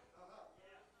beautiful.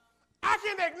 I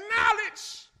can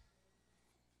acknowledge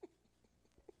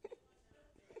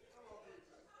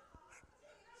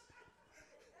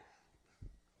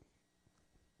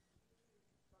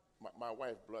my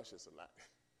wife blushes a lot.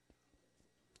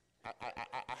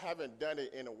 I haven't done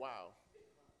it in a while,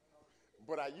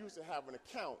 but I used to have an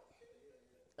account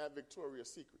at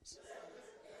Victoria's Secrets.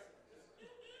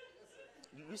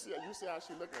 You see how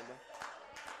she looking, man?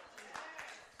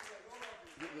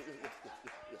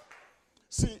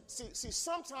 See,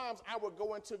 sometimes I would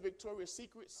go into Victoria's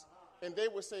Secrets and they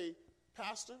would say,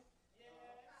 Pastor,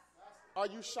 are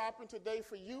you shopping today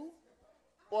for you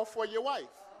or for your wife?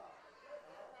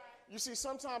 You see,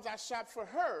 sometimes I shop for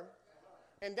her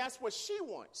and that's what she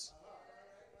wants.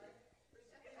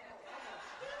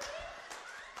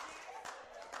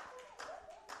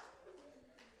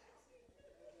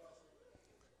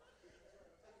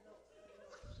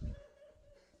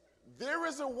 There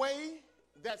is a way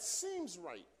that seems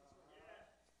right.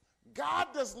 God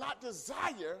does not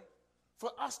desire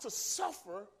for us to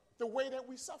suffer the way that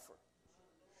we suffer.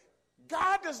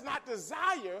 God does not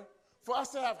desire for us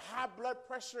to have high blood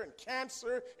pressure and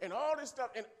cancer and all this stuff.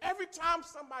 And every time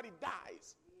somebody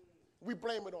dies, we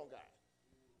blame it on God.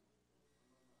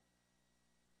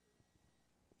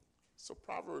 So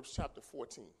Proverbs chapter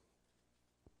 14.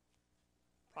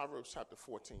 Proverbs chapter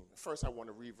 14. First I want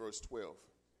to read verse 12.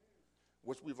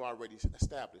 Which we've already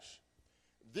established.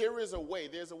 There is a way.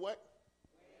 There's a what?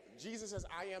 Jesus says,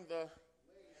 I am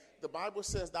the Bible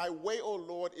says, thy way, O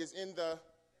Lord, is in the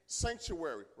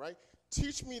sanctuary, right?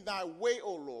 Teach me thy way,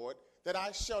 O Lord, that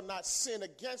I shall not sin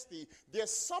against thee.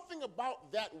 There's something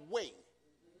about that way.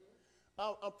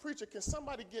 A preacher, can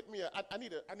somebody get me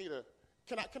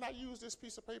can I use this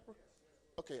piece of paper?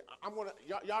 Okay, I'm gonna,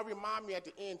 y'all remind me at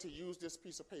the end to use this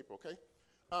piece of paper, okay?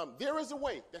 There is a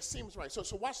way that seems right.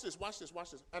 So watch this.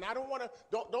 And I don't want to,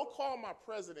 don't call my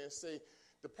president and say,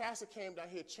 the pastor came down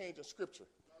here changing scripture.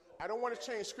 I don't want to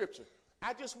change scripture.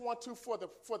 I just want to, for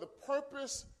the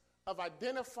purpose of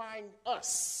identifying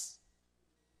us.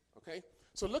 Okay?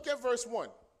 So look at verse 1.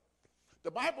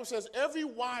 The Bible says, every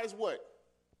wise what?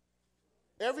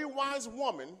 Every wise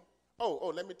woman,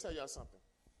 let me tell y'all something.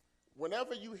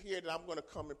 Whenever you hear that I'm going to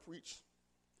come and preach,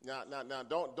 Now,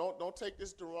 don't take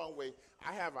this the wrong way.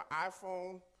 I have an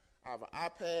iPhone, I have an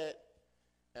iPad,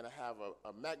 and I have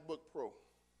a MacBook Pro.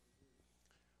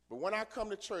 But when I come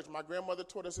to church, my grandmother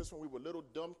taught us this when we were little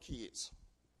dumb kids.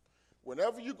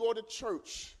 Whenever you go to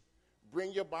church,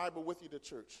 bring your Bible with you to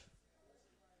church.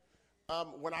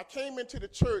 When I came into the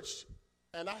church,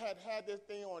 and I had this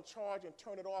thing on charge and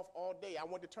turned it off all day. I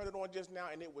went to turn it on just now,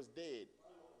 and it was dead,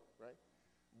 right?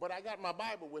 But I got my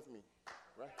Bible with me.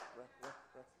 Right.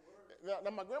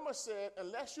 Now, my grandma said,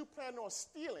 unless you plan on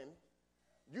stealing,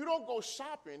 you don't go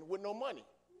shopping with no money,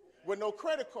 with no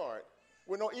credit card,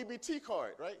 with no EBT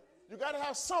card, right? You got to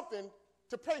have something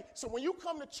to pay. So when you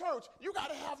come to church, you got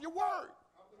to have your word.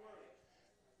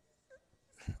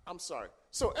 I'm sorry.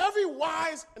 So every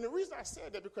wise, and the reason I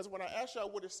said that because when I asked y'all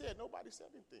what it said, nobody said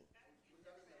anything.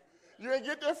 You ain't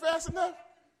get there fast enough?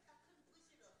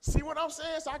 See what I'm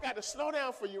saying? So I got to slow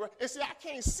down for you. Right? And see,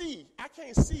 I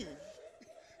can't see.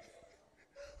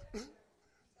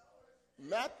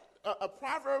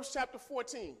 Proverbs chapter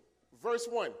 14, verse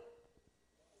 1.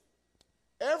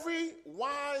 Every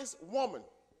wise woman.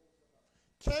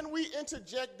 Can we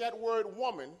interject that word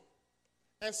woman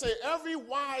and say every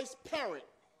wise parent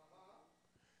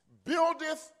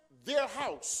buildeth their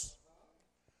house,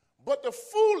 but the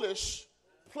foolish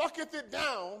plucketh it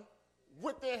down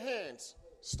with their hands.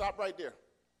 Stop right there.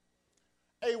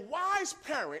 A wise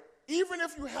parent, even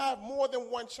if you have more than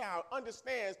one child,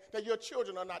 understands that your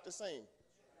children are not the same.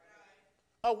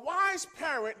 A wise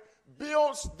parent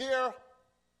builds their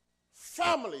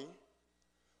family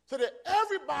so that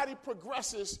everybody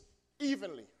progresses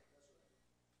evenly.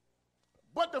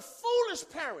 But the foolish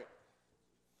parent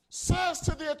says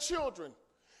to their children,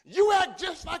 you act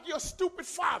just like your stupid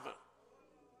father.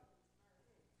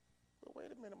 But wait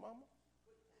a minute, mama.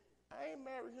 I ain't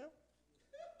married him.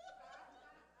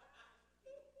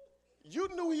 You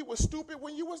knew he was stupid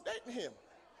when you was dating him.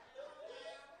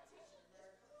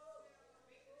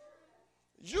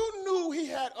 You knew he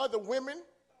had other women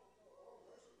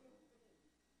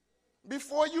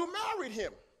before you married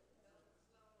him.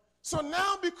 So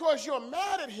now because you're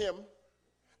mad at him,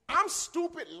 I'm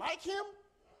stupid like him,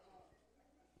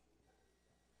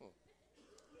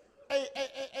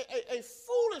 a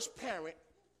foolish parent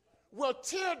will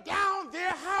tear down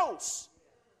their house.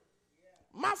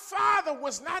 My father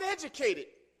was not educated,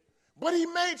 but he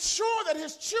made sure that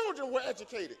his children were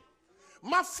educated.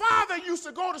 My father used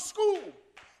to go to school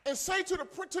and say to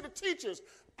the teachers,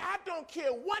 I don't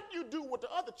care what you do with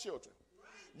the other children.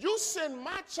 You send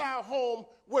my child home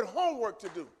with homework to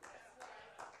do.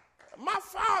 My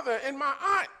father and my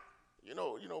aunt, you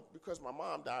know, because my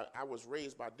mom died, I was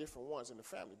raised by different ones in the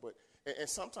family. And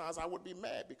sometimes I would be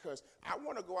mad because I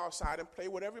want to go outside and play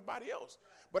with everybody else.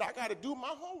 But I got to do my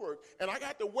homework, and I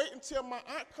got to wait until my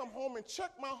aunt come home and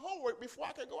check my homework before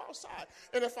I could go outside.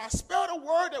 And if I spelled a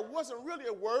word that wasn't really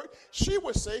a word, she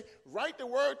would say, write the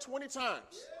word 20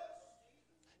 times.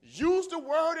 Use the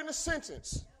word in a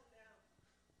sentence.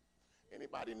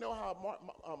 Anybody know how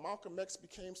Malcolm X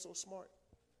became so smart?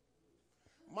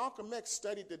 Malcolm X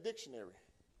studied the dictionary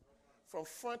from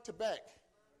front to back.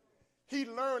 He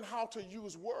learned how to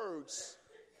use words,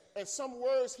 and some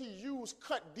words he used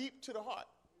cut deep to the heart.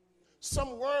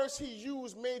 Some words he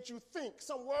used made you think.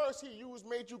 Some words he used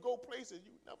made you go places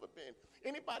you've never been.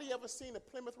 Anybody ever seen a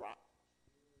Plymouth Rock?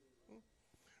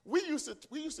 We used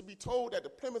to be told that the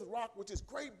Plymouth Rock was this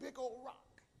great big old rock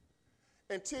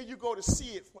until you go to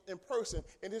see it in person,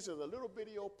 and this is a little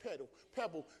bitty old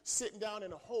pebble sitting down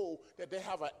in a hole that they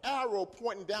have an arrow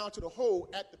pointing down to the hole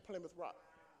at the Plymouth Rock.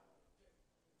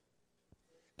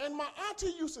 And my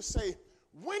auntie used to say,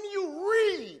 when you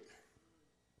read,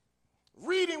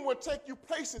 reading will take you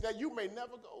places that you may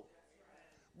never go.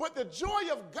 But the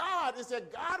joy of God is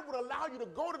that God would allow you to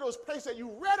go to those places that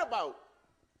you read about.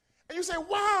 And you say,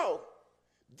 wow,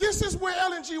 this is where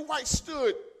Ellen G. White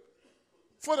stood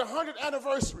for the 100th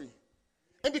anniversary.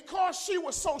 And because she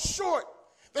was so short,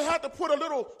 they had to put a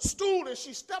little stool, and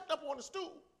she stepped up on the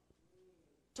stool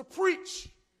to preach.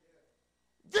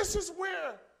 This is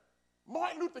where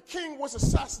Martin Luther King was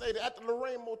assassinated, at the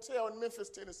Lorraine Motel in Memphis,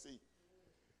 Tennessee.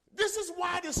 This is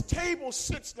why this table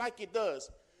sits like it does.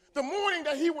 The morning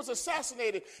that he was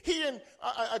assassinated, he and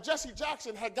Jesse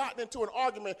Jackson had gotten into an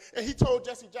argument, and he told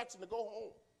Jesse Jackson to go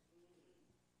home.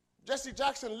 Jesse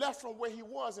Jackson left from where he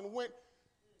was and went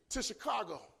to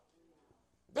Chicago.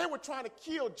 They were trying to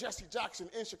kill Jesse Jackson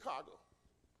in Chicago.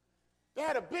 They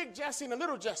had a big Jesse and a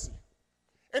little Jesse.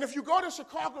 And if you go to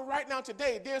Chicago right now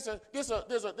today, there's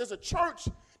a church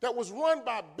that was run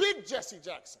by Big Jesse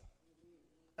Jackson.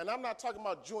 And I'm not talking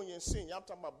about junior and senior. I'm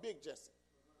talking about Big Jesse.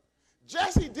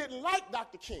 Jesse didn't like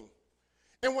Dr. King.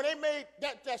 And when they made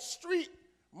that street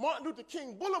Martin Luther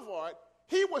King Boulevard,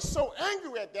 he was so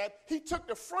angry at that, he took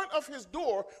the front of his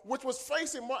door, which was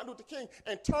facing Martin Luther King,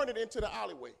 and turned it into the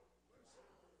alleyway.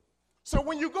 So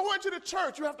when you go into the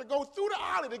church, you have to go through the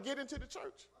alley to get into the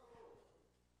church.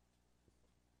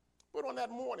 But on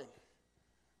that morning,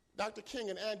 Dr. King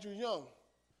and Andrew Young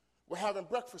were having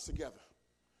breakfast together.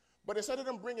 But instead of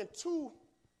them bringing 2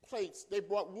 plates, they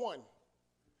brought 1.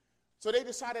 So they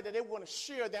decided that they were going to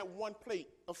share that 1 plate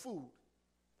of food.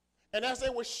 And as they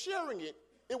were sharing it,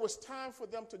 it was time for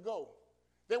them to go.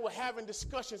 They were having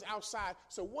discussions outside.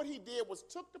 So what he did was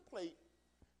took the plate,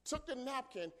 took the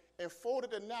napkin, and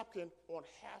folded the napkin on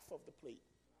half of the plate.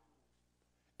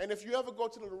 And if you ever go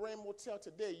to the Lorraine Motel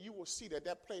today, you will see that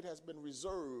that plate has been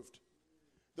reserved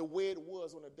the way it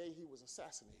was on the day he was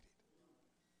assassinated.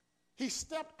 He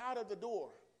stepped out of the door,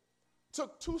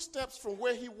 took 2 steps from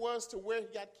where he was to where he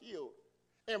got killed,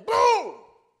 and boom!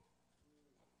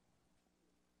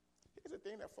 Here's the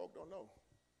thing that folk don't know.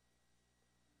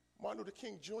 Martin Luther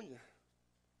King Jr.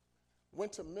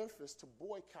 went to Memphis to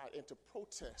boycott and to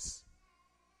protest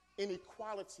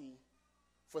inequality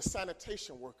for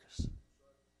sanitation workers.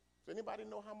 Does anybody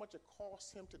know how much it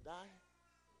cost him to die?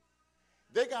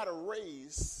 They got a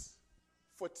raise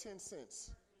for 10 cents.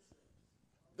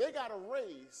 They got a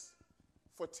raise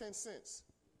for 10 cents.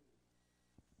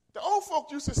 The old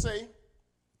folk used to say,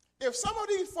 if some of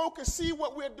these folk could see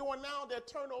what we're doing now, they'll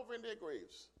turn over in their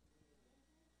graves.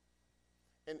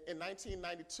 In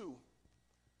 1992,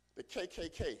 the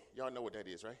KKK, y'all know what that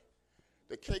is, right?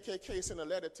 The KKK sent a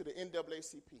letter to the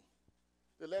NAACP.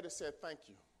 The letter said, thank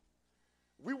you.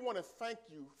 We want to thank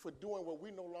you for doing what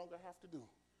we no longer have to do.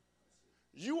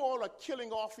 You all are killing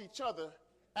off each other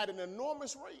at an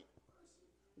enormous rate.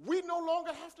 We no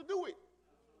longer have to do it.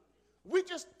 We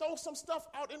just throw some stuff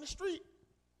out in the street.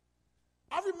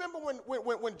 I remember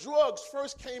when drugs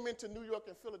first came into New York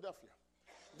and Philadelphia.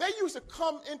 They used to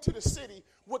come into the city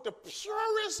with the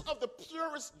purest of the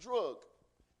purest drug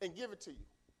and give it to you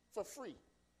for free.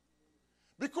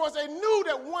 Because they knew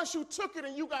that once you took it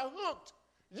and you got hooked,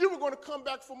 you were going to come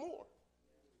back for more.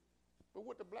 But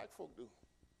what do black folk do?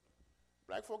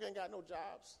 Black folk ain't got no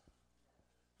jobs.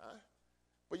 Huh?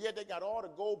 But yet they got all the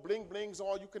gold bling blings,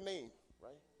 all you can name,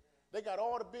 right? They got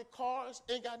all the big cars,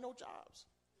 ain't got no jobs.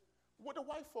 What do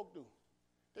white folk do?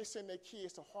 They send their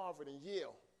kids to Harvard and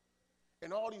Yale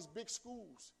and all these big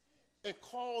schools and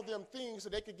call them things so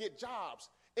they could get jobs.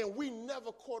 And we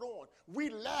never caught on. We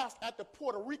laughed at the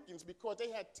Puerto Ricans because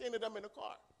they had 10 of them in the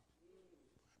car.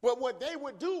 But what they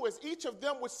would do is each of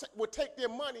them would take their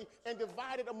money and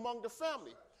divide it among the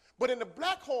family. But in the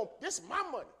black home, this is my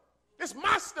money. This is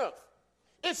my stuff.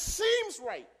 It seems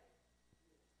right.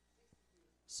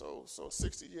 So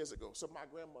 60 years ago, so my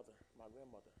grandmother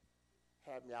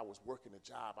had me. I was working a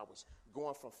job. I was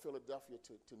going from Philadelphia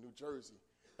to New Jersey,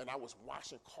 and I was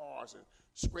washing cars and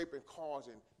scraping cars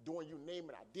and doing you name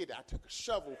it. I did it. I took a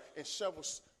shovel and shoveled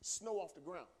snow off the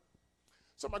ground.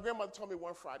 So my grandmother told me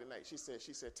one Friday night, she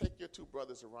said, take your two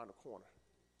brothers around the corner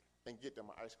and get them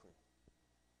an ice cream.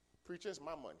 Preacher, it's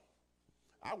my money.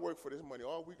 I work for this money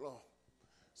all week long.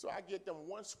 So I get them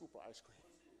one scoop of ice cream.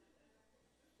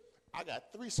 I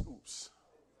got 3 scoops.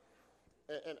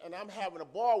 And I'm having a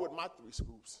ball with my 3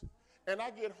 scoops. And I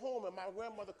get home, and my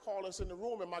grandmother called us in the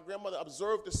room, and my grandmother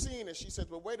observed the scene, and she says,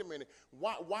 well, wait a minute.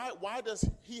 Why does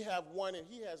he have one and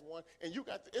he has one, and you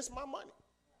got it's my money.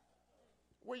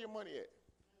 Where your money at?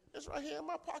 It's right here in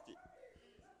my pocket.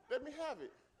 Let me have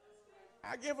it.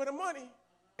 I give her the money,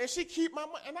 and she keep my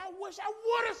money. And I wish I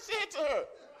would have said to her,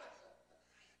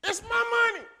 it's my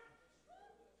money.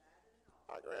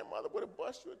 My grandmother would have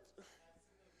bust you.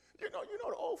 You know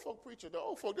the old folk preacher, the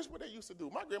old folk, this is what they used to do.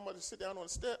 My grandmother would sit down on the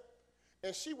step,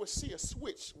 and she would see a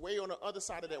switch way on the other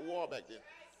side of that wall back there.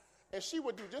 And she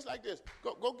would do just like this.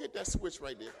 Go get that switch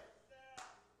right there.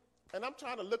 And I'm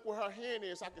trying to look where her hand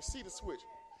is so I can see the switch.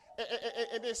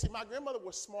 And then, see, my grandmother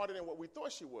was smarter than what we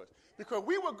thought she was. Because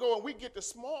we would go and we get the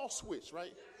small switch,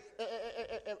 right?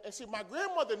 And see, my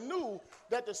grandmother knew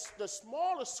that the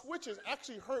smaller switches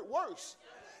actually hurt worse.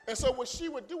 And so what she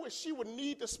would do is she would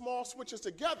knead the small switches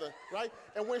together, right?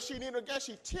 And when she needed a gas,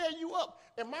 she'd tear you up.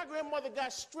 And my grandmother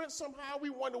got strength somehow. We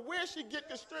wonder where she get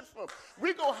the strength from.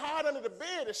 We go hide under the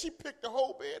bed, and she picked the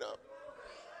whole bed up.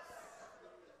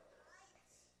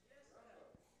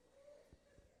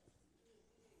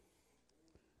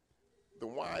 The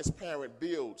wise parent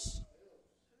builds.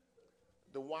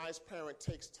 The wise parent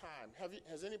takes time.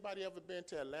 Has anybody ever been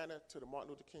to Atlanta to the Martin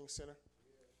Luther King Center?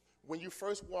 When you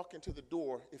first walk into the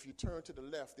door, if you turn to the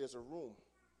left, there's a room.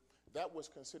 That was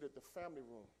considered the family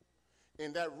room.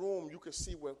 In that room, you could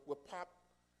see where Pop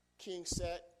King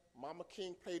sat, Mama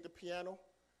King played the piano,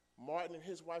 Martin and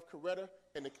his wife Coretta,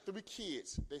 and the 3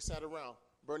 kids, they sat around.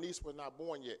 Bernice was not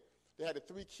born yet. They had the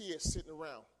 3 kids sitting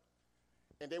around,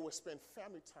 and they would spend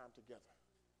family time together.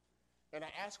 And I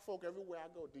ask folk everywhere I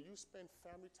go, do you spend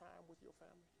family time with your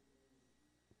family?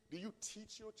 Do you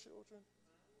teach your children?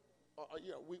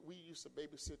 We used to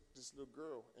babysit this little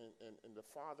girl, and the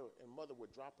father and mother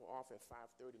would drop her off at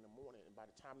 5:30 in the morning, and by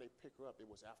the time they pick her up, it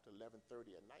was after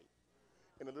 11:30 at night.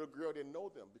 And the little girl didn't know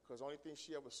them because the only thing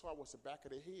she ever saw was the back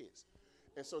of their heads.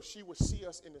 And so she would see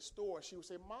us in the store, and she would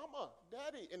say, Mama,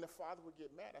 Daddy, and the father would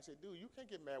get mad. I said, dude, you can't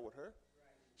get mad with her.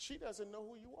 She doesn't know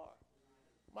who you are.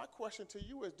 My question to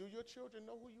you is, do your children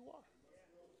know who you are?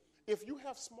 If you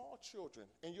have small children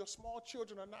and your small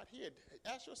children are not here,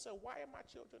 ask yourself, why are my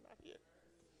children not here?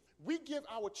 We give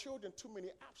our children too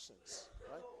many options,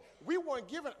 right? We weren't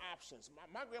given options.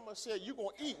 My grandma said, you're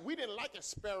going to eat. We didn't like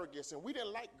asparagus, and we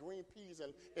didn't like green peas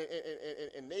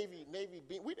and navy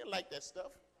beans. We didn't like that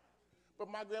stuff. But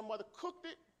my grandmother cooked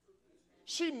it.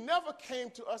 She never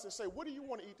came to us and said, what do you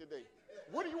want to eat today?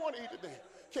 What do you want to eat today?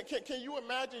 Can you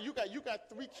imagine you got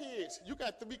 3 kids. You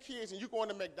got 3 kids, and you going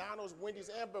to McDonald's, Wendy's,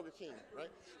 and Burger King, right?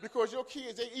 Because your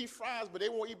kids, they eat fries, but they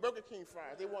won't eat Burger King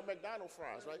fries. They want McDonald's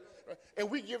fries, right? And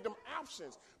we give them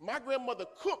options. My grandmother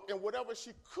cooked, and whatever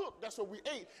she cooked, that's what we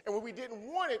ate. And when we didn't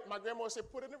want it, my grandmother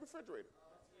said, put it in the refrigerator.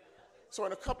 So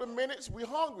in a couple of minutes, we're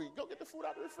hungry. Go get the food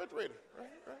out of the refrigerator, right?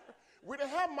 We didn't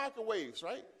have microwaves,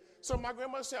 right? So my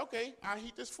grandmother said, okay, I'll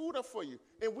heat this food up for you.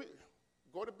 And we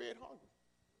go to bed hungry.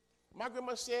 My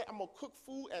grandma said, I'm going to cook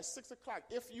food at 6 o'clock.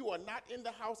 If you are not in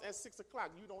the house at 6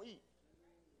 o'clock, you don't eat.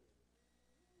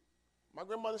 My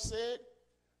grandmother said,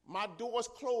 my doors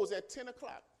close at 10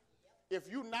 o'clock. If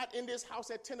you're not in this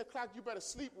house at 10 o'clock, you better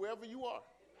sleep wherever you are.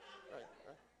 Right?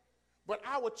 But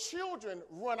our children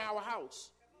run our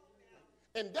house.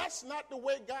 And that's not the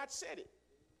way God said it.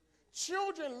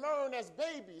 Children learn as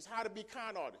babies how to be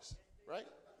con artists, right?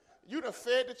 You done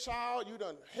fed the child, you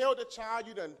done held the child,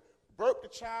 you done burp the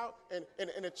child, and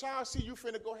the child see you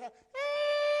finna go have,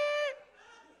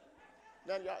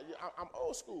 Now, I'm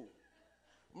old school.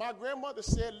 My grandmother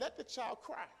said, let the child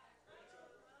cry.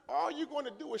 All you're going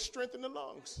to do is strengthen the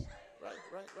lungs. Right.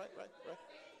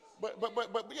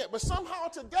 But somehow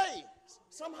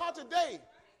today,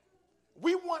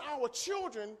 we want our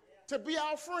children to be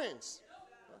our friends.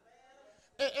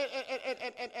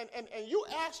 And you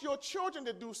ask your children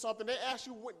to do something, they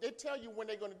tell you when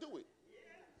they're going to do it.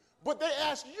 But they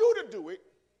ask you to do it,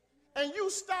 and you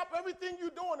stop everything you're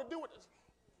doing to do it.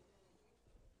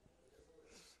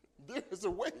 There is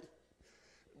a way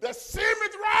that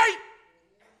seemeth right.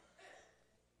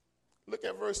 Look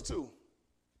at verse 2.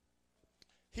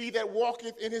 He that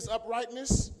walketh in his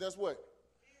uprightness, does what?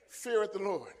 Feareth the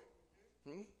Lord.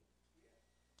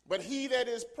 But he that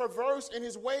is perverse in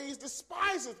his ways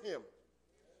despiseth him.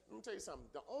 Let me tell you something.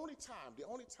 The only time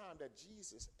that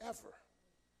Jesus ever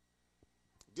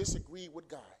disagreed with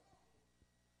God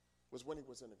was when he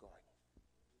was in the garden.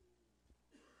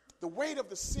 The weight of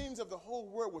the sins of the whole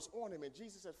world was on him, and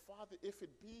Jesus said, Father, if it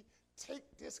be, take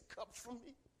this cup from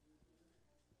me.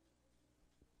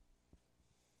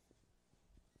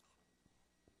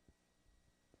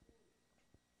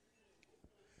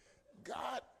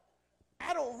 God,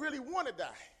 I don't really want to die.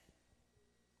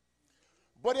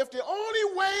 But if the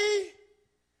only way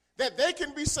that they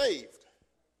can be saved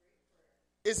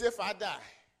is if I die,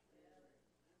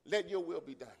 let your will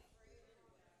be done.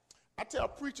 I tell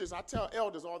preachers, I tell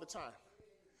elders all the time,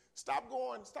 stop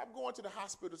going to the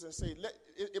hospitals and say,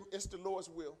 it's the Lord's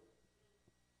will.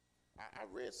 I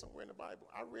read somewhere in the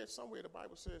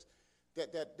Bible says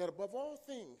that above all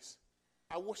things,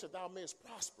 I wish that thou mayest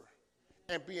prosper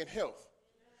and be in health.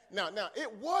 Now,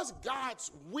 it was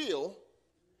God's will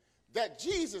that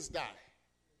Jesus died.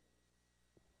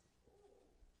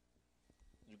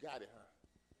 You got it, huh?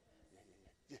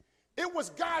 Yeah. It was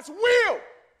God's will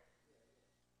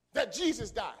that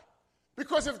Jesus died.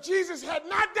 Because if Jesus had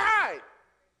not died,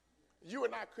 you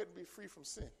and I couldn't be free from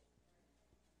sin.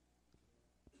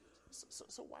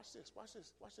 So watch this.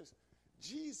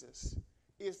 Jesus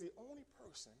is the only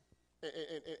person, and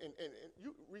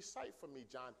you recite for me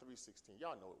John 3:16.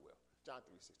 Y'all know it well. John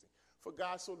 3:16. For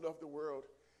God so loved the world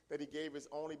that he gave his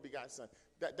only begotten son.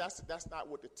 That's not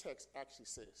what the text actually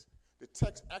says. The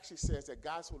text actually says that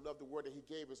God so loved the world that he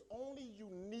gave his only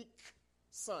unique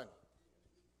son.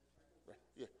 Right?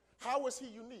 Yeah. How is he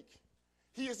unique?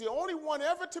 He is the only one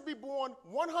ever to be born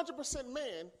 100%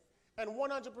 man and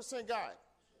 100% God.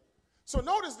 So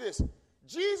notice this.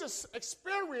 Jesus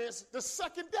experienced the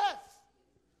second death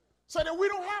so that we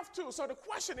don't have to. So the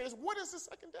question is, what is the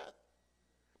second death?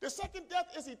 The second death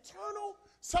is eternal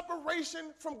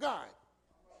separation from God.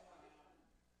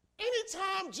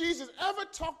 Anytime Jesus ever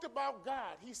talked about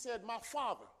God, he said, my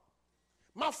Father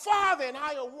and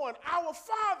I are one. Our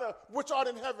Father, which art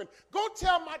in heaven. Go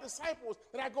tell my disciples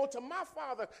that I go to my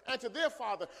Father and to their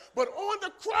Father. But on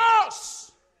the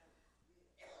cross,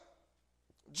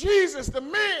 Jesus, the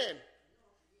man,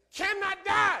 cannot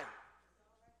die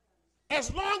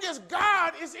as long as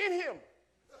God is in him.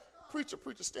 Preacher,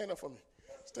 stand up for me.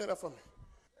 Stand up for me.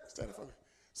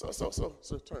 So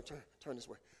turn this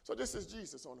way. So this is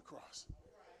Jesus on the cross.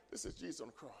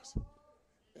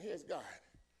 And here's God.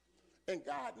 And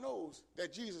God knows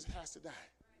that Jesus has to die.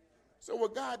 So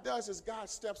what God does is God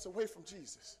steps away from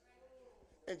Jesus.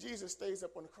 And Jesus stays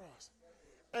up on the cross.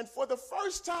 And for the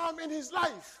first time in his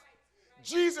life,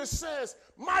 Jesus says,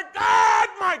 my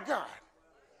God,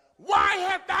 why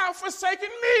hast thou forsaken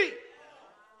me?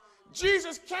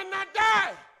 Jesus cannot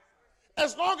die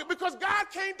because God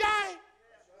can't die.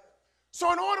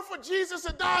 So in order for Jesus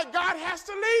to die, God has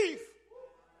to leave.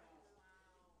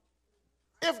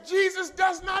 If Jesus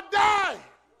does not die,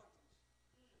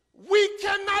 we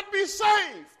cannot be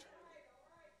saved.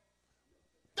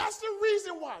 That's the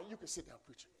reason why. You can sit down,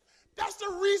 preacher. That's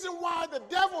the reason why the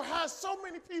devil has so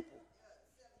many people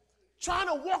trying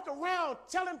to walk around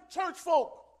telling church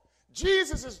folk,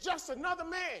 Jesus is just another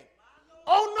man.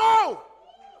 Oh no!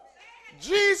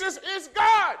 Jesus is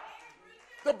God.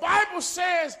 The Bible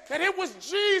says that it was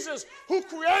Jesus who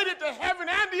created the heaven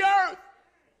and the earth.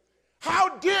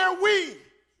 How dare we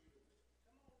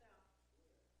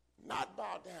not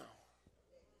bow down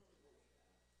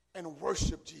and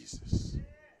worship Jesus?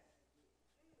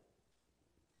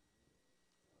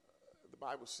 The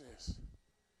Bible says,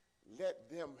 let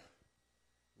them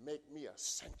make me a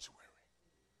sanctuary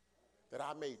that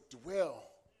I may dwell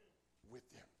with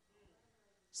them.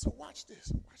 So watch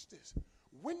this.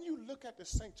 When you look at the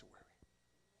sanctuary,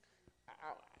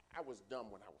 I was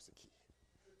dumb when I was a kid.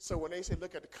 So when they say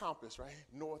look at the compass, right?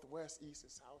 North, west, east,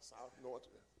 and south, north.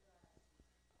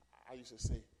 I used to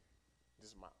say, this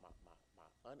is my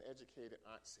uneducated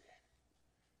aunt said,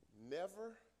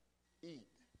 never eat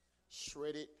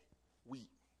shredded wheat.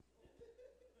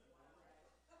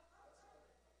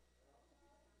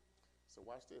 So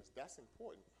watch this. That's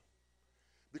important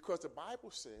Because the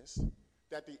Bible says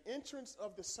that the entrance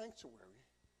of the sanctuary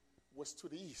was to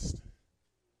the east.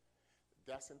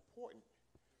 That's important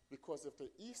because if the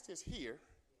east is here,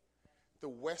 the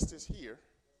west is here,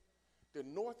 the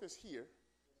north is here,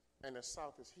 and the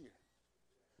south is here.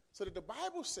 So that the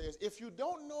Bible says if you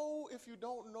don't know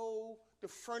the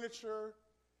furniture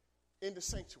in the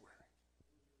sanctuary,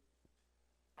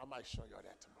 I might show y'all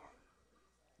that tomorrow.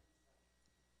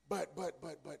 But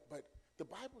the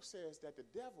Bible says that the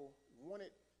devil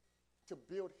wanted to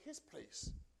build his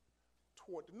place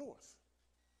toward the north.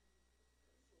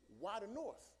 Why the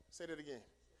north? Say that again.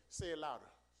 Say it louder.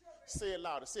 Say it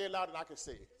louder. Say it louder than I can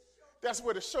say it. That's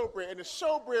where the showbread, and the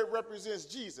showbread represents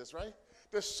Jesus, right?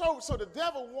 So the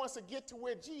devil wants to get to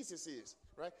where Jesus is,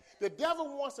 right? The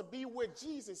devil wants to be where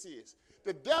Jesus is.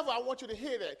 The devil, I want you to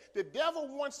hear that. The devil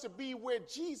wants to be where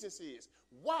Jesus is.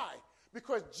 Why?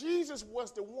 Because Jesus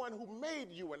was the one who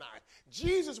made you and I.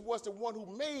 Jesus was the one who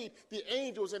made the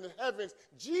angels in the heavens.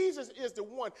 Jesus is the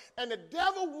one. And the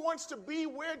devil wants to be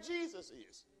where Jesus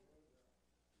is.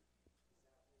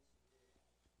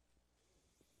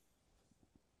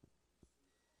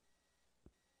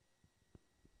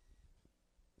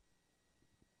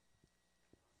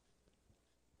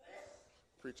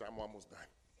 Preacher, I'm almost done.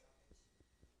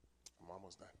 I'm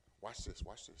almost done. Watch this,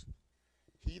 watch this.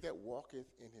 He that walketh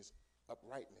in his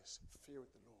uprightness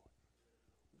feareth the Lord.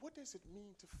 What does it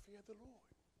mean to fear the Lord?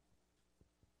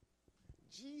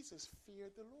 Jesus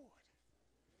feared the Lord.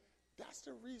 That's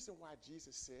the reason why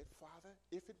Jesus said, Father,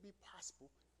 if it be possible,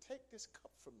 take this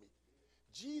cup from me.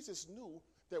 Jesus knew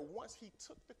that once he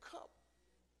took the cup,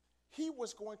 he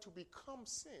was going to become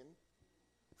sin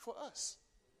for us.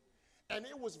 And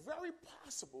it was very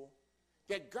possible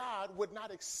that God would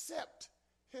not accept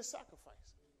his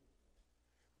sacrifice.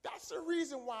 That's the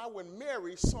reason why when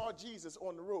Mary saw Jesus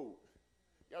on the road,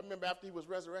 y'all remember after he was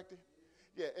resurrected?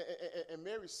 Yeah, and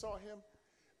Mary saw him.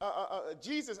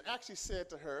 Jesus actually said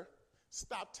to her,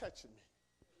 stop touching me.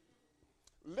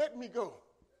 Let me go.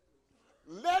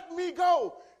 Let me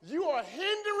go. You are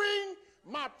hindering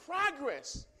my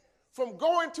progress from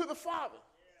going to the Father.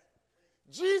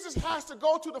 Jesus has to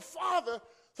go to the Father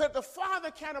so that the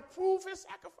Father can approve his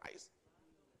sacrifice.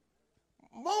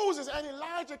 Moses and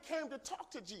Elijah came to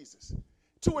talk to Jesus,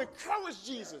 to encourage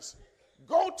Jesus.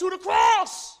 Go to the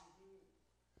cross.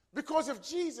 Because if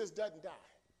Jesus doesn't die,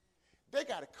 they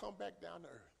got to come back down to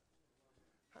earth.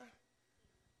 Huh?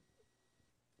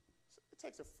 It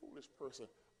takes a foolish person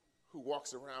who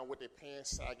walks around with their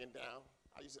pants sagging down.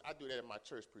 I do that in my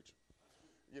church, preacher.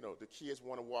 You know, the kids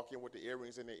want to walk in with the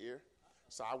earrings in their ear.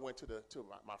 So I went to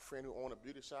my friend who owned a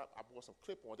beauty shop. I bought some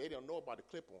clip-ons. They don't know about the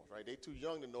clip-ons, right? They too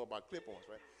young to know about clip-ons,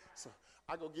 right? So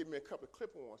I go get me a couple of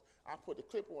clip-ons. I put the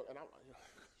clip-on, and I'm like,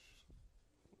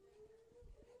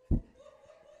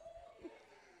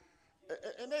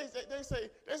 and they say,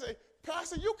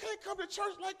 Pastor, you can't come to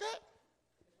church like that.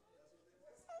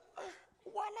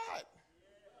 Why not?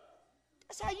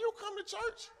 That's how you come to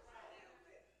church.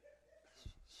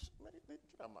 Man, get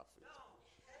out of my face.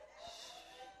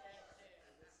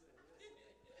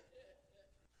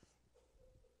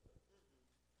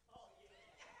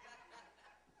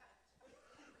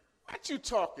 What you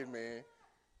talking, man?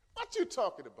 What you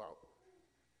talking about?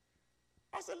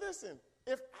 I said, listen,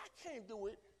 if I can't do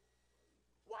it,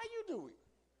 why you do it?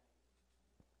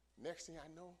 Next thing I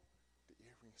know, the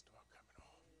earrings start coming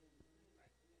off.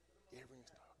 Right? Earrings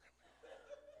start coming off.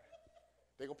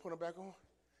 Right? They gonna put them back on?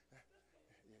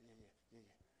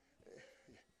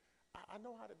 Yeah. I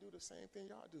know how to do the same thing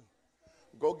y'all do.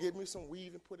 Go get me some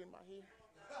weave and put in my hair.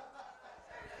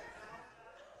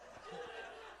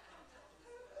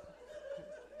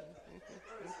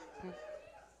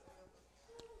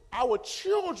 Our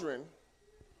children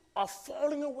are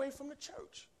falling away from the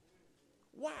church.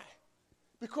 Why?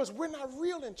 Because we're not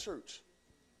real in church.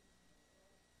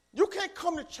 You can't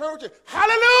come to church and,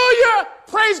 hallelujah,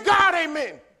 praise God,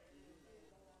 amen.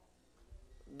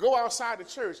 Go outside the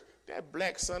church. That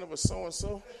black son of a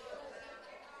so-and-so.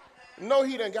 No,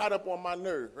 he done got up on my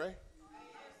nerve, right?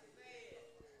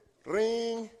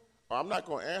 Ring. Oh, I'm not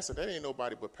going to answer. That ain't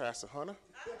nobody but Pastor Hunter.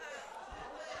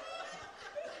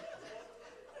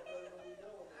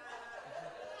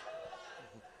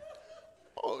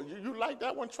 Oh, you like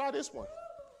that one? Try this one.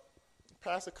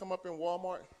 Pastor come up in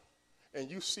Walmart and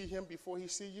you see him before he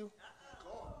see you.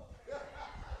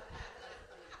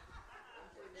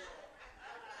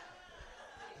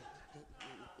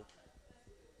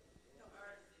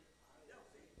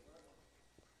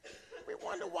 We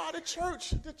wonder why the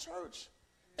church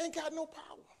ain't got no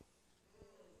power.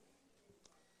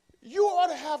 You ought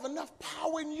to have enough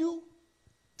power in you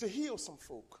to heal some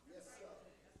folk.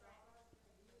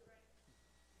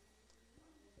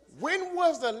 When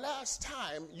was the last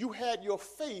time you had your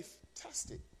faith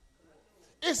tested?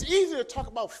 It's easy to talk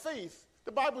about faith.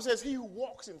 The Bible says he who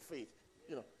walks in faith,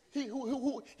 he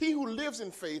who lives in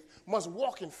faith must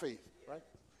walk in faith, right?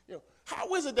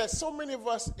 How is it that so many of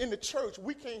us in the church,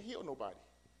 we can't heal nobody?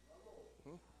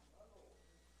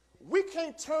 We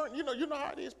can't turn, you know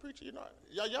how it is, preacher.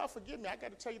 Y'all forgive me. I got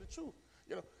to tell you the truth.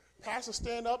 Pastor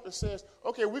stand up and says,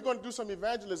 okay, we're going to do some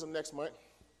evangelism next month.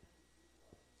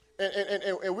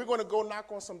 And we're going to go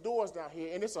knock on some doors down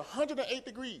here, and it's 108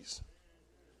 degrees.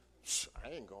 I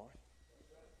ain't going.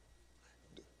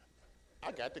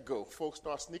 I got to go. Folks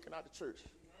start sneaking out the church.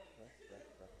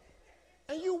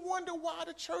 And you wonder why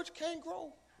the church can't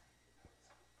grow.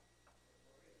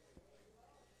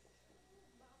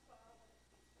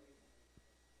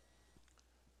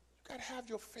 You got to have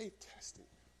your faith tested.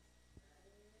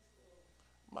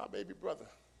 My baby brother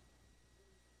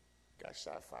got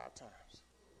shot 5 times.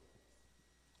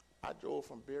 I drove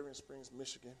from Berrien Springs,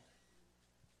 Michigan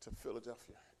to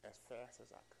Philadelphia as fast as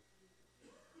I could.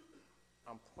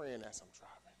 I'm praying as I'm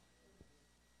driving.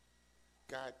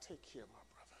 God, take care of my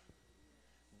brother.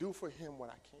 Do for him what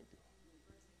I can't do.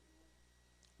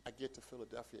 I get to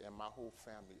Philadelphia and my whole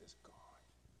family is gone.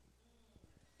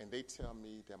 And they tell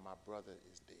me that my brother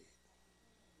is dead.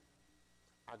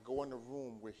 I go in the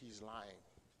room where he's lying.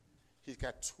 He's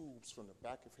got tubes from the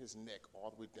back of his neck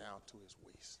all the way down to his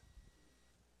waist.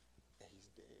 And he's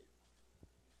dead.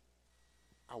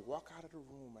 I walk out of the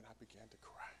room and I began to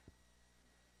cry.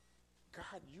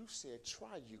 God, you said,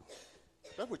 try you.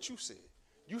 That's what you said.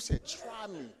 You said, try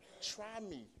me, try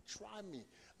me, try me.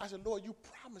 I said, Lord, you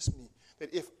promised me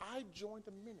that if I joined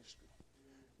the ministry,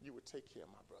 you would take care of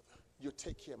my brother. You'll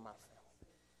take care of my family.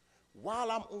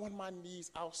 While I'm on my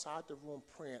knees outside the room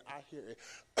praying, I hear it.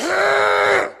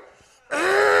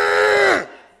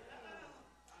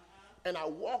 And I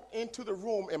walked into the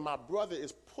room and my brother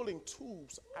is pulling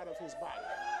tubes out of his body.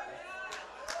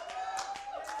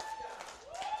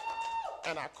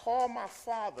 And I called my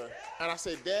father and I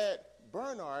said, Dad,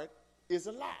 Bernard is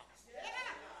alive.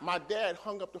 My dad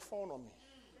hung up the phone on me.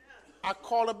 I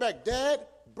called her back, Dad,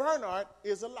 Bernard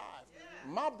is alive.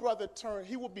 My brother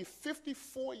he will be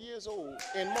 54 years old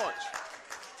in March.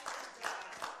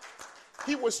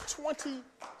 He was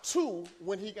 22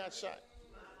 when he got shot.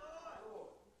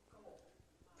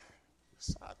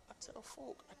 So I tell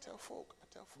folk.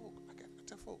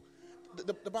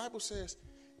 The Bible says,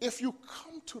 if you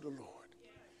come to the Lord,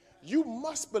 you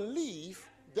must believe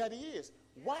that he is.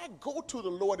 Why go to the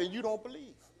Lord and you don't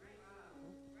believe?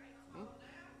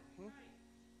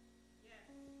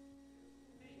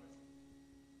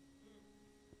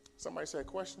 Somebody said,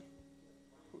 question?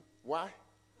 Why?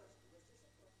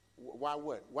 Why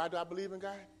what? Why do I believe in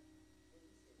God?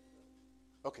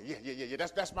 Okay, yeah.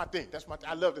 That's my thing.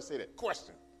 I love to say that.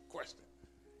 Question.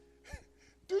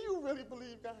 Do you really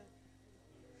believe God?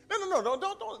 No,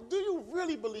 don't. Do you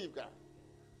really believe God?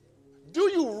 Do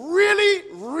you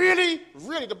really?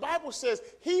 The Bible says,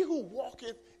 he who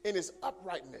walketh in his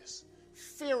uprightness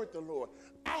feareth the Lord.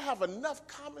 I have enough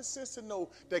common sense to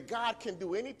know that God can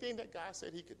do anything that God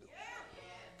said he could do.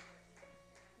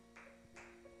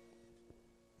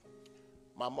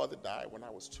 My mother died when I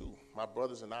was 2. My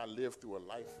brothers and I lived through a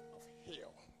life of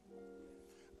hell.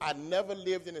 I never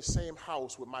lived in the same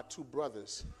house with my 2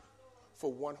 brothers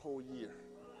for 1 whole year.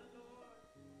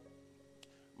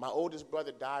 My oldest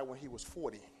brother died when he was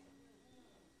 40.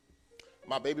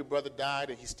 My baby brother died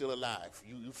and he's still alive.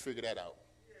 You figure that out.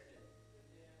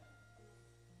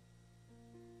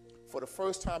 For the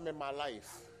first time in my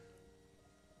life,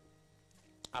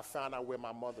 I found out where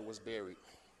my mother was buried.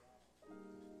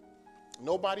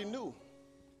 Nobody knew.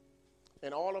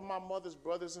 And all of my mother's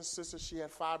brothers and sisters, she had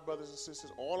 5 brothers and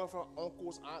sisters, all of her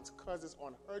uncles, aunts, cousins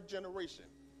on her generation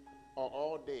are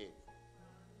all dead.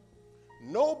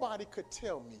 Nobody could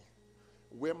tell me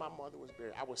where my mother was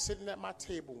buried. I was sitting at my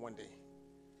table one day,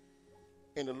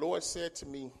 and the Lord said to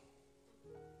me,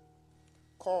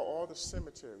 call all the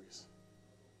cemeteries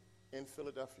in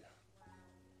Philadelphia.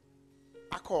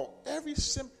 I called every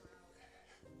cemetery.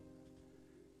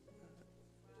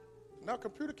 Now,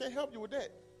 computer can't help you with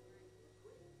that.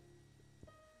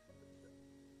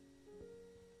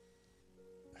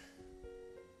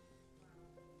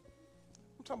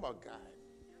 I'm talking about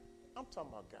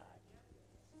God.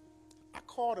 I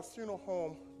called a funeral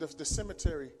home, the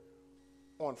cemetery,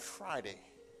 on Friday.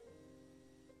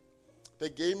 They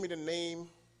gave me the name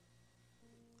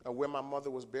of where my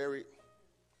mother was buried.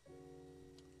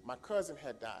 My cousin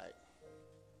had died.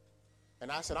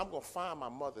 And I said, I'm going to find my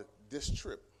mother this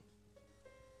trip.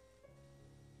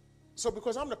 So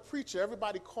because I'm the preacher,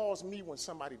 everybody calls me when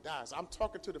somebody dies. I'm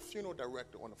talking to the funeral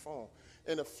director on the phone.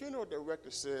 And the funeral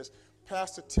director says,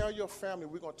 Pastor, tell your family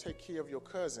we're going to take care of your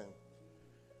cousin.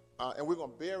 And we're going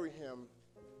to bury him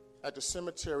at the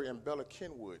cemetery in Bella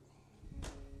Kenwood.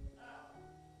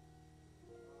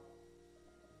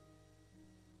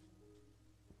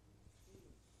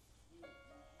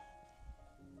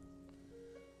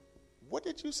 What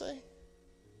did you say?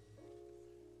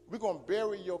 We're going to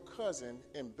bury your cousin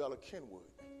in Bella Kenwood.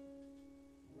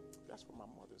 That's where my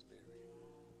mother's buried.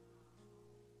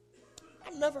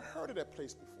 I've never heard of that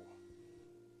place before.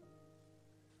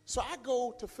 So I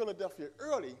go to Philadelphia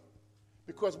early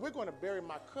because we're going to bury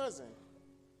my cousin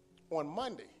on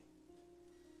Monday.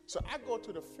 So I go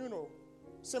to the funeral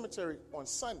cemetery on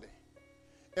Sunday.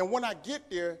 And when I get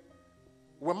there,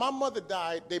 when my mother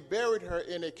died, they buried her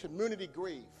in a community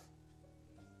grave.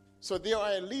 So there are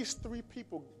at least 3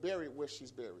 people buried where she's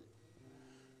buried.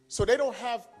 So they don't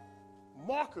have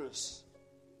markers.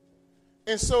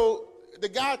 And so the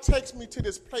guy takes me to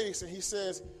this place and he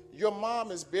says, your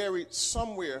mom is buried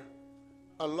somewhere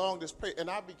along this place. And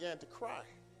I began to cry.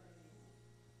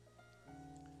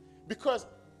 Because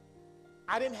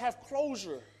I didn't have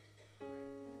closure.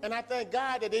 And I thank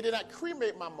God that they did not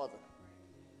cremate my mother.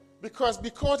 Because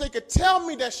they could tell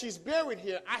me that she's buried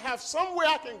here, I have somewhere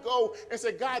I can go and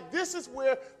say, God, this is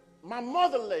where my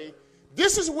mother lay.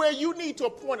 This is where you need to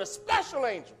appoint a special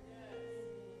angel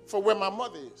for where my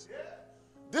mother is.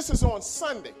 This is on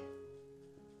Sunday.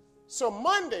 So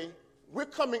Monday, we're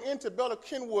coming into Bella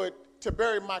Kenwood to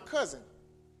bury my cousin.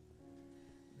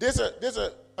 There's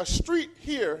a street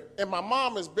here, and my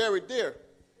mom is buried there.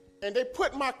 And they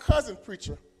put my cousin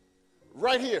preacher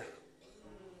right here.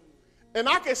 And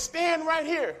I can stand right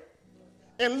here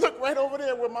and look right over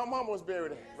there where my mama was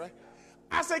buried at, right?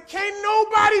 I said, can't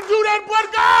nobody do that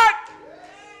but God.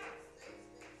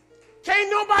 Can't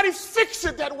nobody fix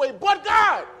it that way but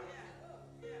God.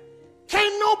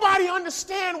 Can't nobody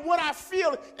understand what I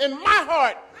feel in my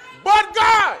heart but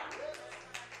God.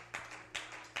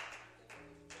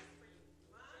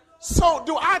 So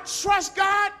do I trust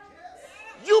God?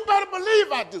 You better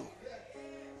believe I do.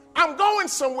 I'm going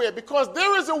somewhere because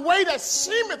there is a way that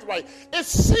seemeth right. It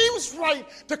seems right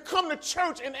to come to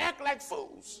church and act like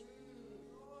fools.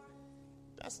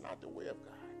 That's not the way of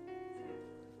God.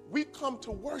 We come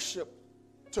to worship,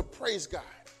 to praise God.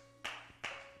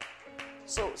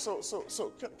 So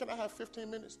can I have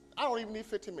 15 minutes? I don't even need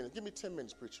 15 minutes. Give me 10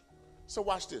 minutes, preacher. So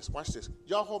watch this.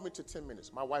 Y'all hold me to 10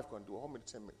 minutes. My wife going to do it. Hold me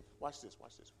to 10 minutes. Watch this.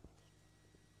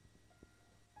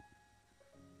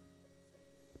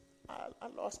 I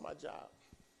lost my job.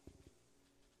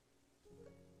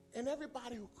 And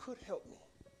everybody who could help me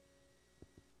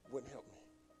wouldn't help me.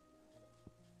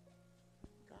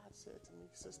 God said to me,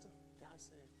 sister, God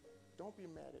said, don't be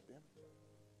mad at them.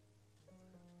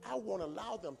 I won't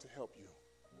allow them to help you.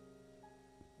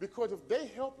 Because if they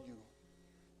help you,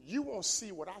 you won't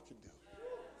see what I can do.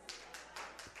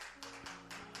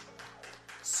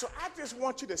 So I just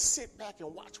want you to sit back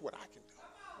and watch what I can do.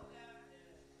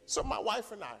 So my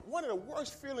wife and I, one of the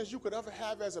worst feelings you could ever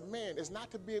have as a man is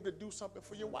not to be able to do something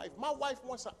for your wife. My wife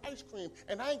wants an ice cream,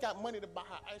 and I ain't got money to buy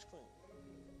her ice cream.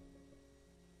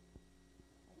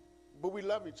 But we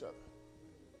love each other.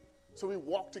 So we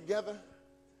walk together,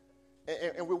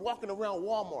 and we're walking around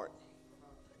Walmart.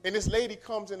 And this lady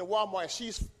comes into Walmart, and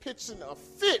she's pitching a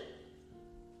fit.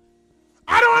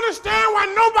 I don't understand why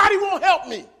nobody won't help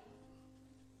me.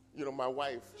 You know, my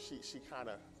wife, she kind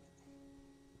of,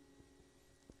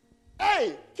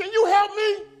 hey, can you help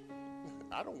me?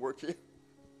 I don't work here.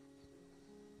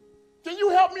 Can you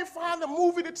help me find the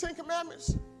movie, The 10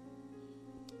 Commandments?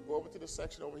 Go over to the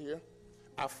section over here.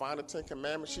 I find the 10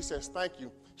 Commandments. She says, thank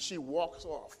you. She walks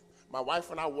off. My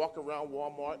wife and I walk around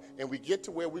Walmart, and we get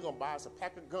to where we're going to buy us a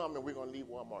pack of gum, and we're going to leave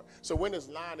Walmart. So when there's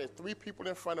line, there's 3 people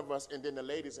in front of us, and then the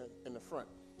ladies in the front.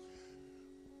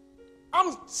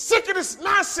 I'm sick of this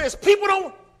nonsense. People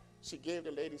don't. She gave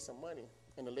the lady some money,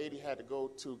 and the lady had to go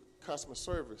to customer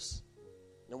service.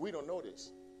 And we don't know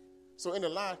this. So in the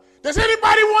line, does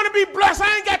anybody want to be blessed?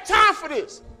 I ain't got time for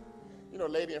this. You know,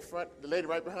 lady in front, the lady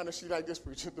right behind her, she like this,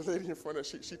 preacher. The lady in front of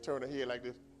her, she turned her head like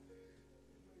this.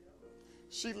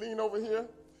 She leaned over here,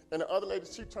 and the other lady,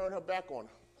 she turned her back on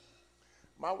her.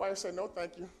 My wife said, no,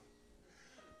 thank you.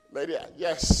 Lady,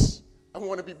 yes, I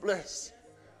want to be blessed.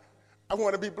 I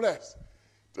want to be blessed.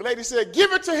 The lady said,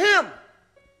 give it to him.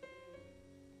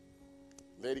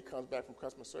 Lady comes back from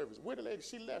customer service. Where the lady?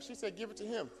 She left. She said, give it to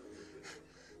him.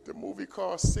 The movie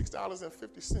cost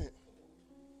 $6.50.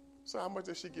 So how much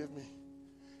did she give me?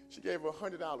 She gave her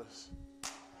 $100.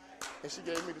 And she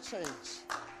gave me the change.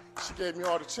 She gave me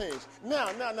all the change.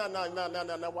 Now,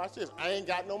 watch this. I ain't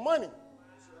got no money.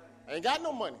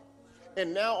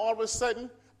 And now all of a sudden,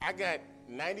 I got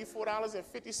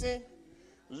 $94.50.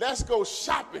 Let's go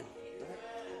shopping.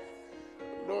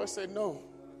 The Lord said, no,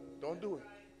 don't do it.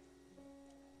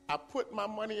 I put my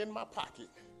money in my pocket.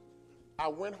 I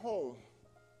went home.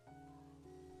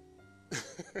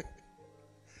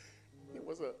 It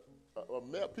was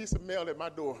a piece of mail at my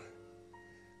door.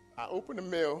 I opened the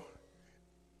mail.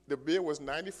 The bill was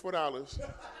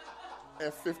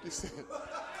 $94.50.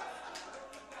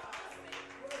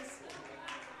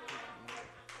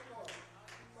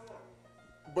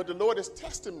 But the Lord is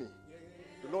testing me.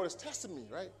 The Lord is testing me,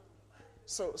 right?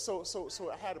 So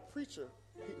I had a preacher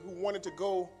who wanted to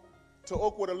go to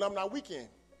Oakwood Alumni Weekend.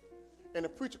 And the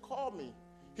preacher called me.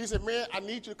 He said, man, I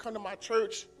need you to come to my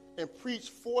church and preach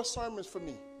 4 sermons for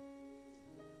me.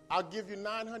 I'll give you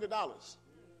 $900.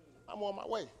 I'm on my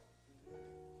way.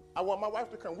 I want my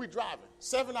wife to come. We driving.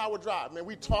 7-hour drive, man.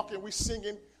 We talking, we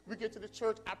singing. We get to the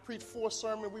church. I preach 4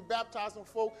 sermons. We baptize them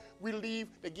folk. We leave.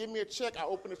 They give me a check. I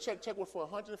open the check. Check was for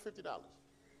 $150.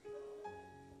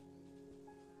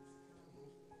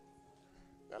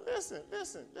 Now listen.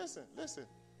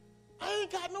 I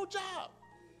ain't got no job.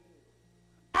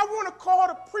 I want to call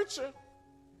the preacher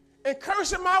and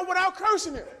curse him out without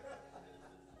cursing him.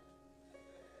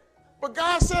 But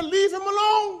God said, leave him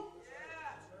alone.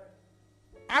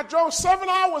 I drove 7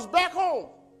 hours back home.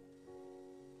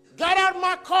 Got out of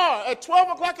my car at 12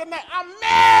 o'clock at night. I'm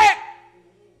mad.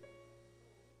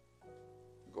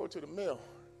 Go to the mail.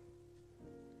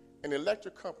 An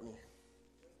electric company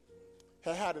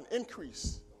had an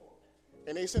increase.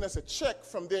 And they sent us a check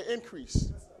from their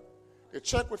increase. The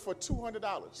check was for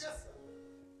 $200.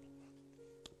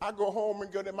 I go home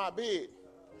and go to my bed.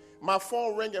 My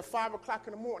phone rang at 5 o'clock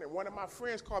in the morning. One of my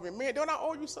friends called me, man, don't I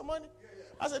owe you some money?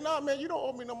 I said, no, man, you don't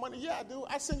owe me no money. Yeah, I do.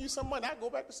 I send you some money. I go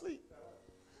back to sleep.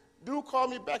 Dude called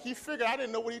me back. He figured I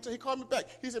didn't know what he told. He called me back.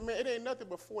 He said, man, it ain't nothing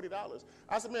but $40.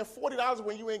 I said, man, $40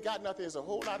 when you ain't got nothing is a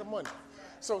whole lot of money.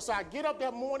 So I get up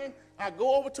that morning. I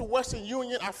go over to Western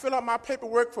Union. I fill out my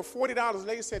paperwork for $40.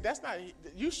 Lady said, that's not,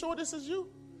 you sure this is you?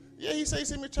 Yeah, he said he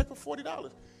sent me a check for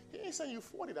 $40. He ain't sending you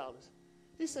 $40.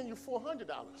 He sent you $400.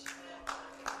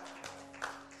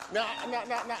 Now,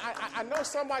 I know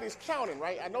somebody's counting,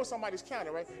 right?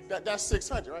 That's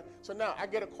 600, right? So now I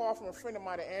get a call from a friend of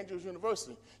mine at Andrews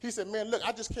University. He said, man, look,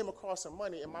 I just came across some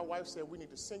money, and my wife said we need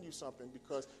to send you something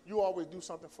because you always do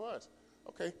something for us.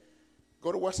 Okay,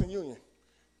 go to Western Union,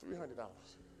 $300.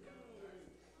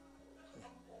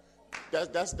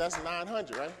 That's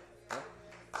 $900, right?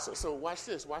 So watch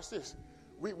this.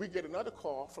 We get another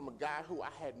call from a guy who I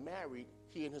had married,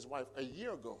 he and his wife, a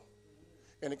year ago.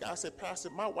 And the guy said, Pastor,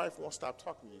 my wife won't stop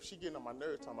talking to you. She getting on my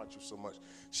nerves talking about you so much.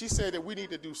 She said that we need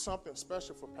to do something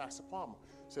special for Pastor Palmer.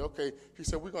 I said, okay. He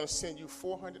said, we're going to send you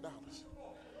 $400.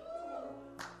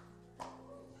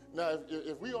 Now,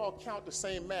 if we all count the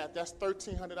same math, that's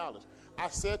 $1,300. I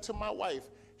said to my wife,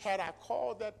 had I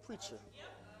called that preacher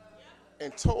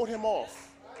and told him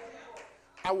off,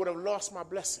 I would have lost my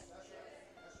blessing.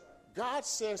 God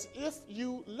says, if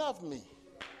you love me,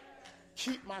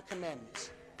 keep my commandments.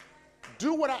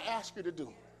 Do what I ask you to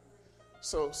do.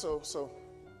 So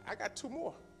I got 2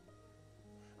 more.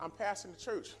 I'm passing the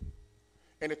church,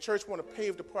 and the church want to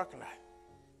pave the parking lot.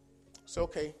 So,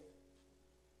 okay,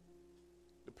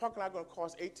 the parking lot going to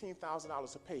cost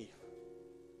 $18,000 to pave.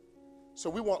 So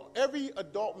we want every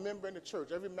adult member in the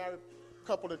church, every married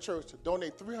couple in the church to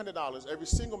donate $300. Every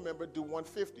single member do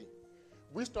 $150.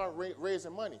 We start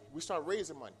raising money.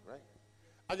 Right?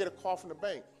 I get a call from the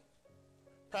bank.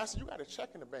 Pastor, you got a check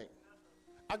in the bank.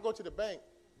 I go to the bank,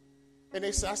 and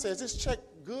I say, is this check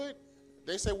good?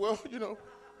 They say, well,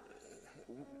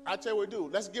 I tell you what to do.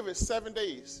 Let's give it 7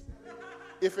 days.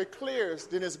 If it clears,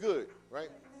 then it's good, right?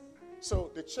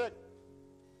 So the check,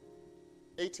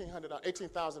 $18,000.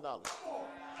 $18,000,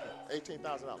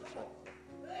 right?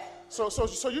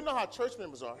 So you know how church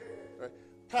members are, right?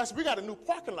 Pastor, we got a new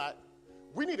parking lot.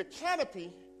 We need a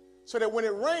canopy so that when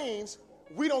it rains,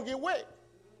 we don't get wet.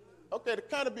 Okay, the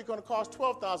canopy going to cost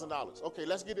 $12,000. Okay,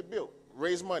 let's get it built.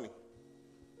 Raise money.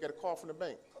 Get a call from the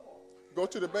bank. Go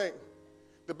to the bank.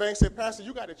 The bank said, Pastor,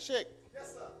 you got a check.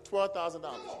 Yes, sir. $12,000.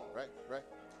 Right?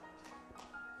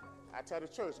 I tell the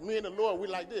church, me and the Lord, we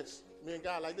like this. Me and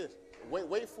God like this.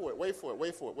 Wait for it.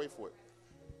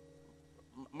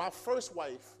 My first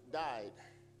wife died,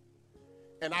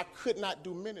 and I could not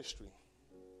do ministry.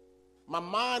 My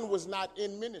mind was not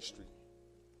in ministry.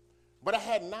 But I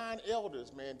had 9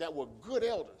 elders, man, that were good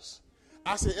elders.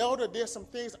 I said, Elder, there's some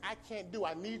things I can't do.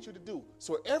 I need you to do.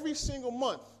 So every single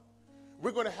month,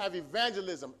 we're going to have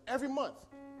evangelism every month.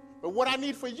 But what I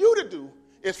need for you to do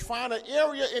is find an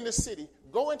area in the city.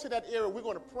 Go into that area. We're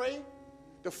going to pray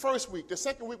the first week. The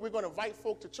second week, we're going to invite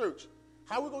folk to church.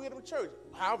 How are we going to get them to church?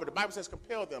 However, the Bible says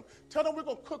compel them. Tell them we're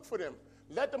going to cook for them.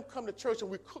 Let them come to church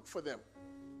and we cook for them.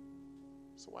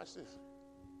 So watch this.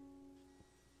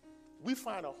 We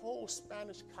find a whole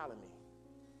Spanish colony.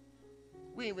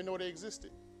 We didn't even know they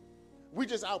existed. We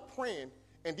just out praying,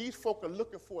 and these folk are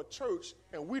looking for a church,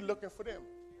 and we're looking for them.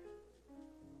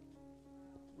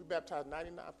 We baptized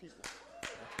 99 people.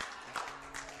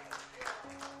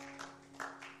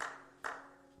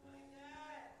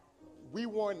 We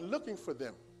weren't looking for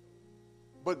them,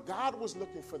 but God was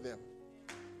looking for them,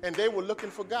 and they were looking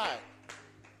for God.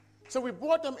 So we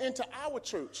brought them into our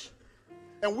church,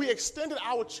 and we extended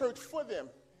our church for them,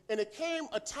 and it came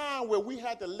a time where we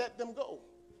had to let them go.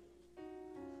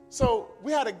 So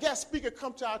we had a guest speaker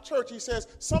come to our church. He says,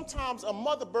 sometimes a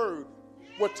mother bird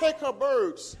will take her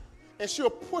birds, and she'll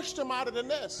push them out of the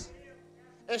nest,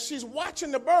 and she's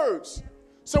watching the birds.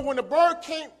 So when the bird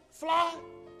can't fly,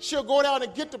 she'll go down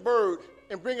and get the bird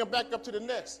and bring him back up to the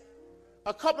nest.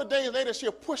 A couple of days later,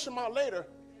 she'll push him out later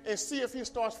and see if he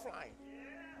starts flying.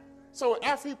 So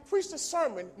after he preached the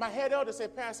sermon, my head elder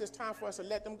said, Pastor, it's time for us to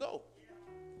let them go.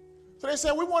 So they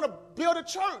said, we want to build a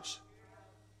church.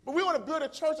 But we want to build a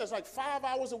church that's like 5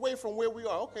 hours away from where we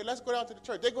are. Okay, let's go down to the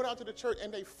church. They go down to the church,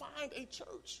 and they find a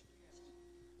church.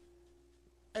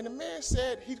 And the man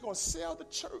said he's going to sell the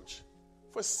church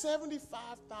for $75,000.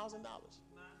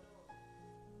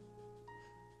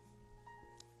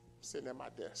 Sitting at my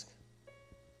desk.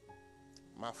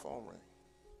 My phone rang.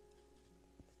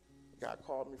 A guy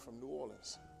called me from New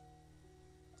Orleans.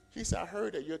 He said, I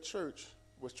heard that your church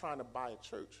was trying to buy a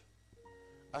church.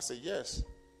 I said, yes.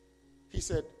 He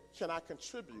said, can I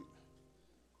contribute?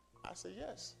 I said,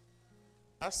 yes.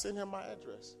 I sent him my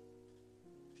address.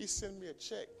 He sent me a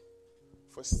check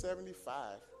for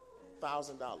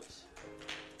 $75,000.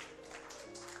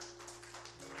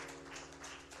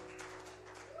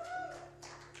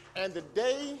 And the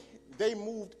day they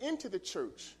moved into the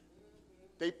church,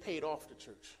 they paid off the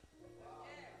church.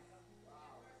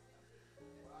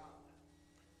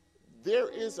 There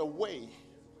is a way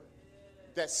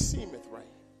that seemeth right.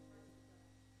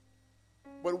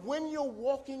 But when you're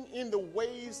walking in the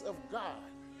ways of God,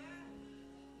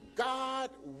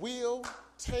 God will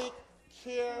take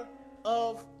care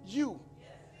of you.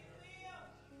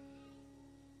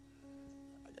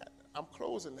 I'm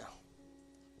closing now.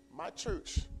 My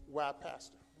church, where I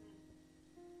pastor,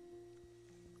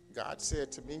 God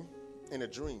said to me in a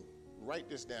dream, write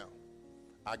this down.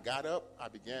 I got up, I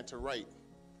began to write.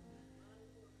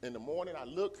 In the morning, I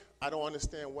look, I don't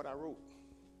understand what I wrote.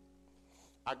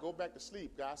 I go back to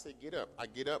sleep. God said, get up. I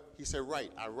get up. He said,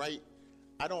 write. I write.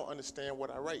 I don't understand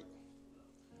what I write.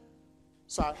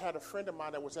 So I had a friend of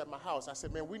mine that was at my house. I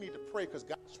said, man, we need to pray because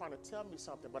God's trying to tell me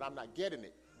something, but I'm not getting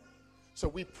it. So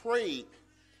we prayed.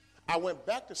 I went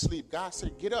back to sleep. God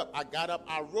said, get up. I got up.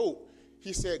 I wrote.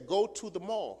 He said, go to the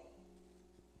mall.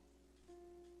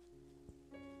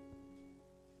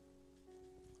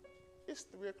 It's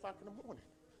 3 o'clock in the morning.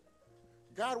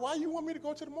 God, why you want me to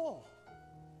go to the mall?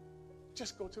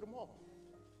 Just go to the mall.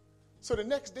 So the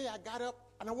next day I got up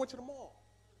and I went to the mall.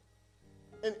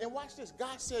 And watch this.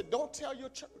 God said, don't tell your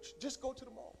church. Just go to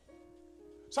the mall.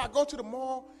 So I go to the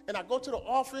mall and I go to the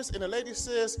office and the lady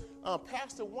says,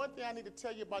 Pastor, one thing I need to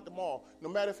tell you about the mall. No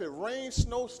matter if it rains,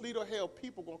 snow, sleet, or hail,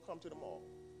 people are going to come to the mall.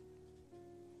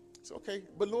 It's okay.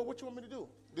 But Lord, what you want me to do?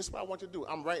 This is what I want you to do.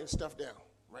 I'm writing stuff down.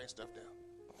 Writing stuff down.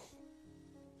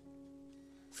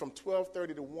 From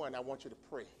 12:30 to 1, I want you to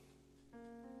pray.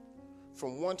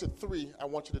 From 1 to 3, I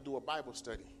want you to do a Bible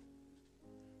study.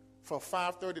 From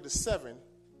 5:30 to 7,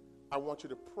 I want you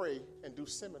to pray and do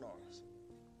seminars.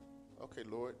 Okay,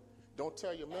 Lord, don't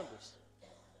tell your members.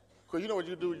 Because you know what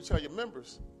you do, you tell your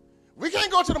members, we can't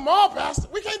go to the mall, Pastor.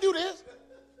 We can't do this.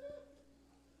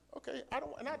 Okay, I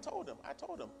told them,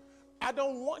 I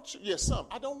don't want you, yes, some.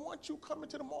 I don't want you coming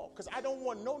to the mall because I don't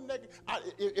want no negative.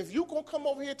 If you going to come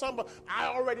over here talking about, I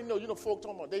already know, folk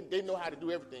talking about, they know how to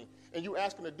do everything. And you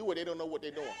ask them to do it, they don't know what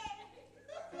they're doing.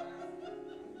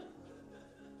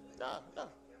 No.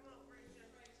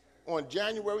 On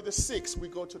January the 6th, we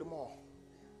go to the mall.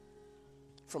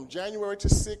 From January to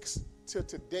 6th till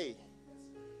today,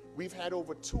 we've had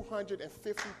over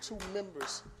 252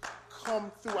 members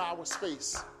come through our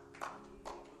space.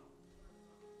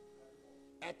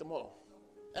 At the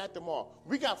mall.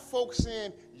 We got folks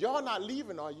saying, y'all not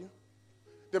leaving, are you?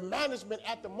 The management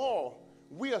at the mall,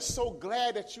 we are so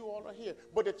glad that you all are here.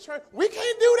 But the church, we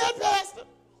can't do that, Pastor.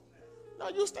 No,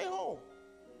 you stay home.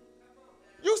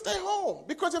 You stay home.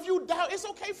 Because if you doubt, it's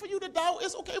okay for you to doubt.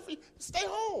 It's okay for you. Stay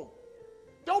home.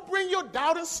 Don't bring your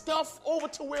doubting stuff over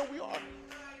to where we are.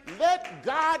 Let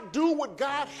God do what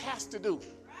God has to do.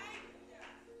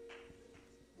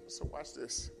 So watch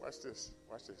this.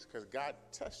 Because God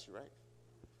tests you, right?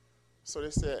 So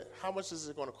they said, how much is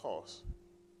it going to cost?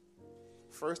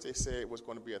 First they said it was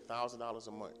going to be $1,000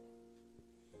 a month.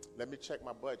 Let me check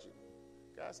my budget.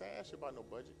 Guys, I ain't asked you about no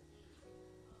budget.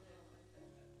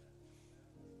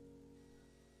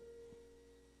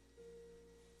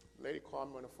 Lady called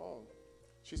me on the phone.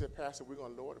 She said, Pastor, we're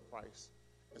going to lower the price.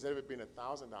 Instead of it being $1,000,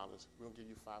 we're going to give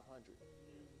you $500.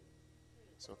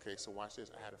 So, okay, so watch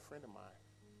this. I had a friend of mine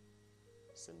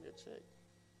send me a check,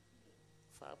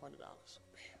 $500.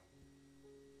 Bam.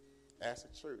 Asked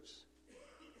the church,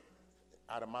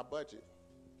 out of my budget,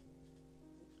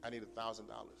 I need $1,000.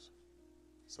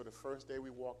 So the first day we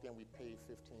walked in, we paid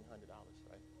 $1,500,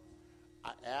 right?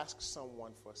 I asked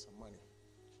someone for some money.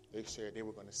 They said they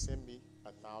were going to send me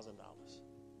 $1,000.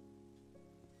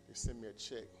 They sent me a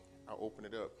check. I opened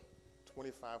it up,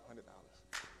 $2,500.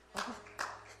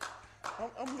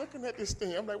 I'm looking at this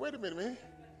thing. I'm like, wait a minute, man.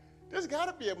 There's got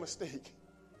to be a mistake.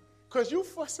 Because you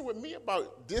fussing with me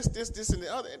about this, and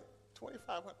the other. And $2,500.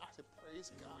 I said,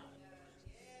 praise God.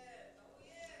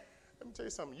 Let me tell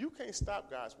you something. You can't stop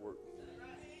God's work.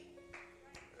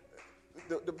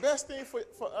 The best thing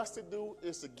for us to do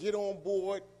is to get on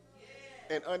board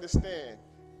and understand.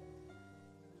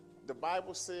 The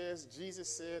Bible says, Jesus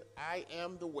said, I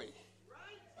am the way,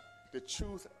 the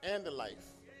truth, and the life.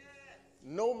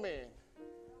 No man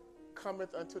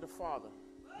cometh unto the Father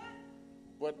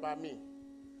but by me.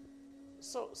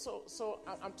 So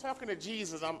I'm talking to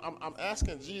Jesus. I'm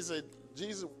asking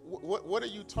Jesus, what are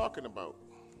you talking about?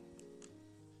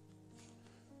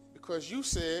 Because you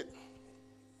said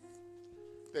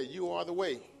that you are the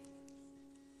way,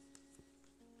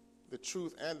 the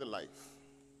truth, and the life.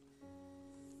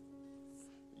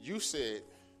 You said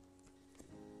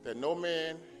that no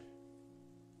man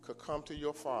could come to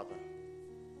your Father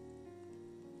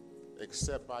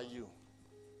except by you.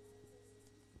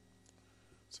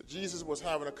 So Jesus was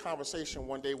having a conversation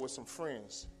one day with some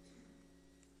friends.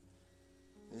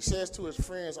 And he says to his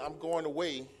friends, I'm going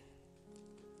away,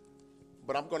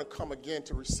 but I'm going to come again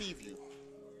to receive you.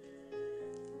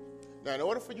 Now, in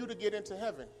order for you to get into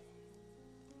heaven,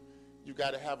 you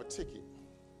got to have a ticket.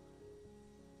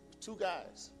 Two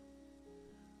guys.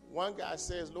 One guy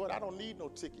says, Lord, I don't need no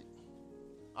ticket.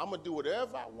 I'm going to do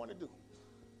whatever I want to do.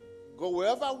 Go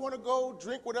wherever I want to go,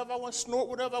 drink whatever I want, snort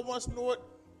whatever I want to snort.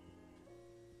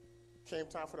 Came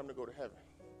time for them to go to heaven.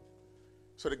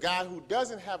 So the guy who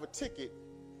doesn't have a ticket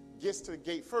gets to the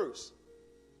gate first.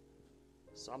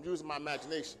 So I'm using my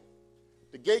imagination.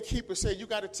 The gatekeeper said, you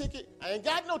got a ticket? I ain't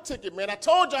got no ticket, man. I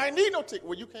told you I ain't need no ticket.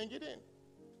 Well, you can't get in.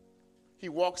 He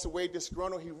walks away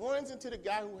disgruntled. He runs into the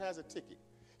guy who has a ticket.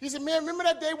 He said, man, remember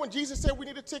that day when Jesus said we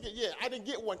need a ticket? Yeah, I didn't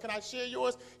get one. Can I share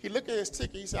yours? He looked at his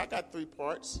ticket. He said, I got 3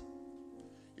 parts.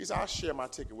 He said, I'll share my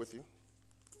ticket with you.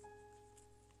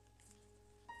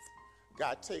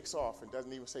 Guy takes off and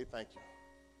doesn't even say thank you.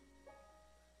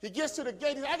 He gets to the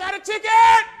gate. He said, I got a ticket.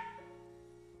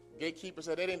 Gatekeeper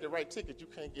said, that ain't the right ticket. You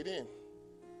can't get in.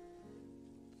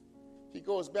 He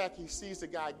goes back. He sees the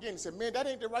guy again. He said, man, that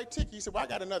ain't the right ticket. He said, well, I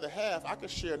got another half. I could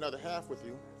share another half with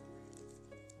you.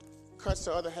 Cuts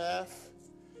the other half.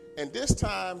 And this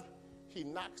time, he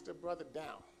knocks the brother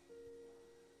down.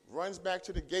 Runs back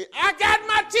to the gate. I got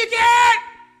my ticket!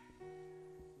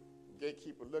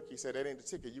 Gatekeeper looked. He said, that ain't the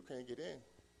ticket. You can't get in.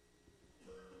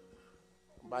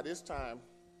 By this time,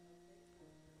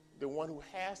 the one who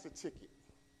has the ticket,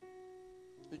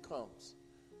 he comes.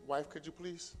 Wife, could you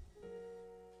please?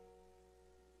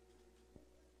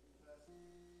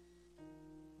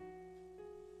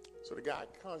 So the guy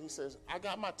comes, he says, I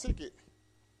got my ticket.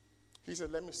 He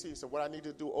said, let me see. So what I need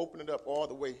to do, open it up all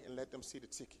the way and let them see the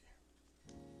ticket.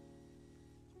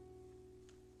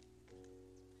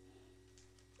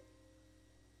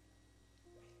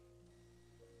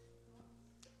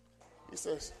 He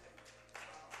says,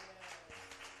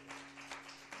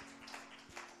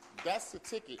 that's the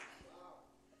ticket,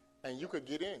 and you could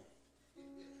get in.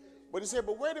 But he said,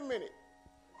 but wait a minute.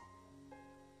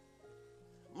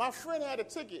 My friend had a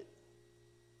ticket.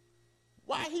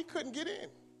 Why he couldn't get in?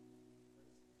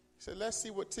 He said, let's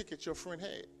see what ticket your friend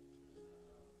had.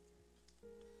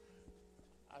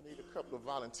 I need a couple of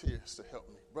volunteers to help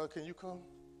me. Brother, can you come?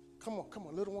 Come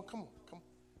on, little one, come on.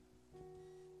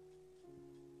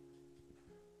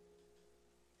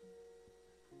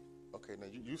 Okay, now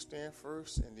you stand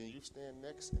first, and then you stand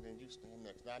next, and then you stand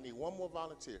next. Now I need one more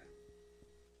volunteer.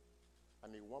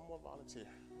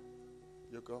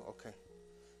 You'll go? Okay.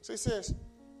 So he says,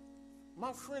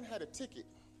 my friend had a ticket.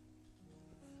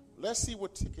 Let's see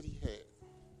what ticket he had.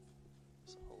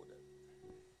 So hold that.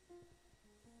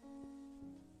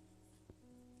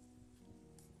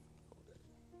 Hold that.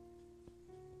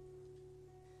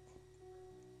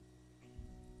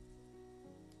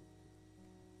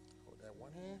 Hold that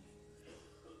one hand.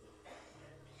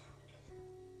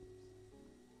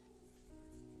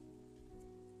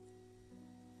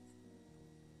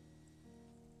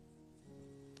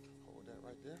 Hold that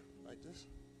right there, like this.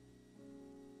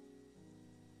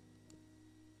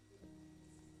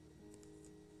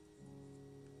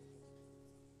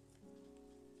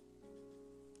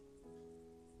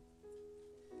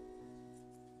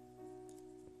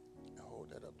 Hold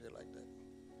that up there like that.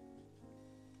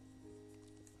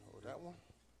 Hold that one.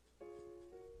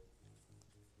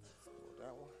 Hold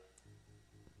that one.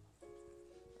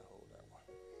 And hold that one.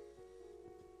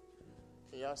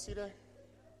 Can y'all see that?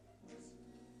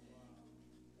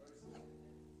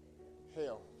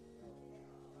 Hell.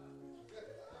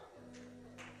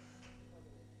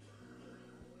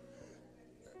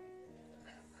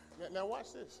 Now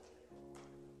watch this.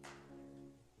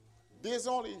 There's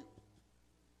only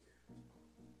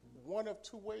one of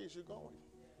two ways you're going.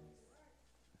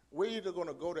 We're either going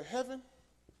to go to heaven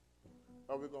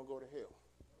or we're going to go to hell.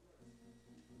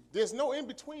 There's no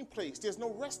in-between place. There's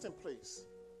no resting place.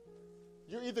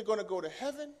 You're either going to go to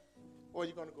heaven or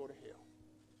you're going to go to hell.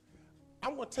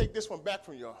 I'm going to take this one back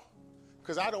from y'all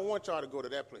because I don't want y'all to go to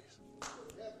that place.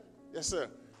 Yes, sir.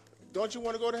 Don't you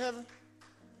want to go to heaven?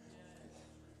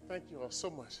 Thank you all so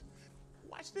much.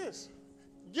 Watch this.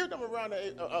 Give them a round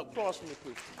of applause for me,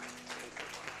 please.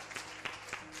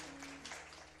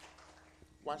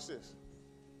 Watch this.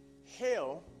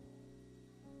 Hell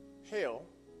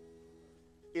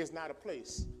is not a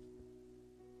place.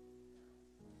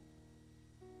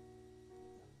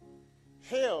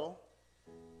 Hell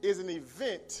is an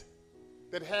event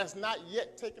that has not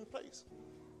yet taken place.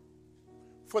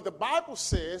 For the Bible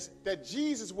says that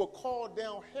Jesus will call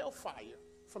down hellfire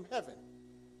from heaven.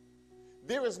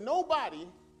 There is nobody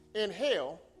in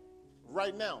hell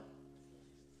right now.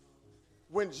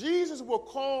 When Jesus will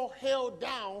call hell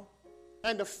down,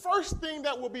 and the first thing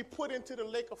that will be put into the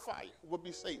lake of fire will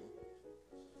be Satan.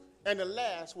 And the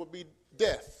last will be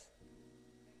death.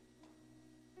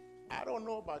 I don't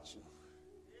know about you.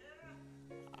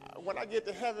 When I get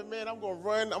to heaven, man, I'm going to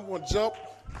run, I'm going to jump.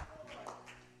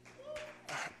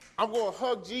 I'm going to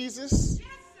hug Jesus.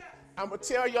 I'm going to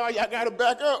tell y'all got to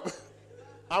back up.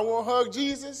 I want to hug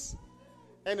Jesus.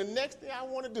 And the next thing I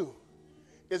want to do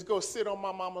is go sit on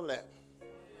my mama's lap.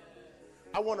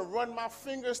 I want to run my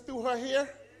fingers through her hair.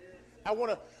 I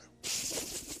want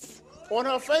to on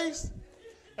her face.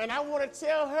 And I want to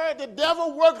tell her the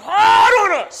devil worked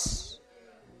hard on us.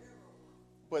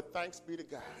 But thanks be to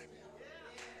God.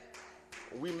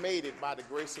 We made it by the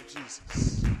grace of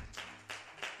Jesus.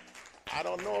 I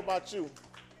don't know about you,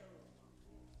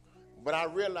 but I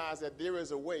realize that there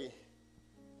is a way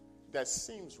that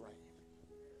seems right,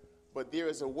 but there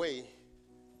is a way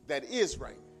that is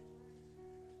right.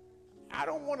 I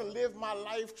don't want to live my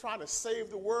life trying to save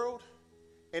the world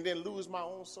and then lose my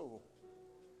own soul.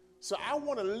 So I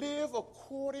want to live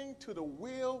according to the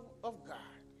will of God.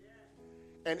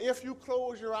 And if you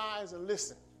close your eyes and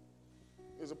listen,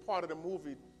 there's a part of the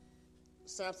movie,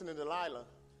 Samson and Delilah,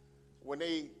 when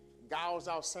they gouge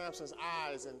out Samson's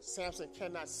eyes and Samson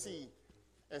cannot see.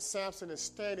 And Samson is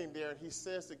standing there and he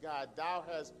says to God, "Thou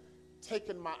hast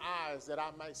taken my eyes that I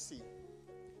might see."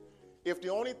 If the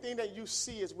only thing that you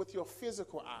see is with your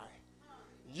physical eye,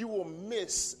 you will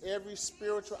miss every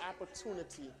spiritual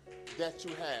opportunity that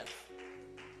you have.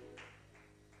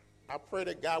 I pray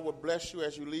that God will bless you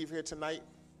as you leave here tonight.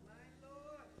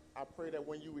 I pray that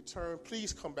when you return,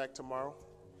 please come back tomorrow.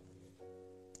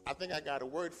 I think I got a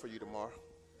word for you tomorrow.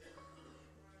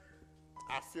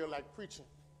 I feel like preaching.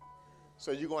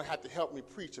 So you're going to have to help me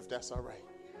preach if that's all right.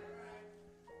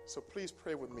 So please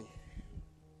pray with me.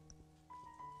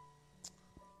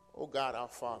 Oh God, our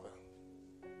Father,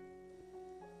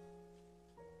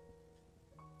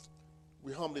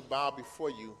 we humbly bow before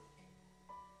you,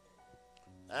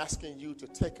 asking you to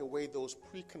take away those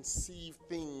preconceived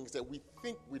things that we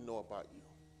think we know about you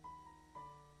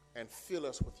and fill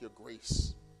us with your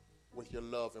grace, with your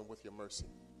love, and with your mercy.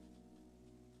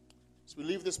 As we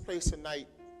leave this place tonight,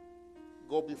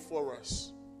 go before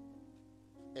us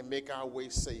and make our way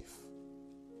safe.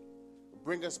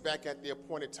 Bring us back at the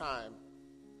appointed time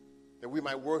that we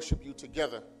might worship you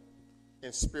together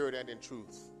in spirit and in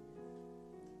truth.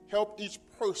 Help each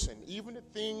person, even the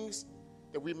things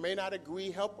that we may not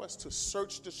agree, help us to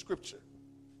search the scripture,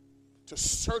 to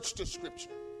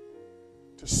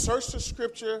to search the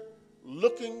scripture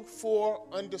looking for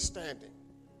understanding.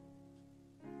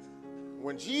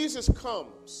 When Jesus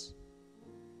comes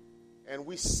and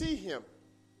we see him,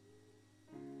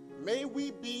 may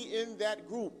we be in that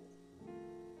group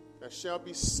that shall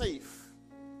be safe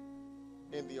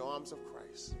in the arms of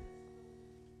Christ.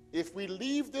 If we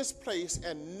leave this place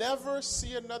and never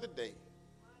see another day,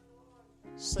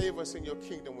 save us in your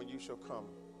kingdom when you shall come.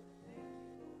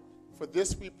 For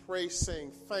this we pray,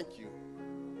 saying thank you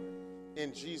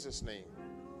in Jesus' name.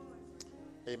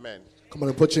 Amen. Come on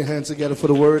and put your hands together for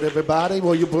the word, everybody.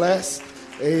 Will you bless?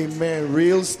 Amen.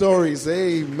 Real stories.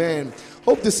 Amen.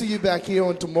 Hope to see you back here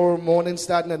on tomorrow morning,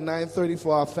 starting at 9:30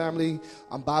 for our family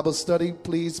Bible study.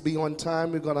 Please be on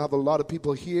time. We're going to have a lot of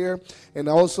people here. And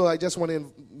also, I just want to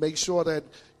make sure that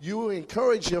you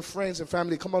encourage your friends and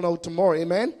family. Come on out tomorrow.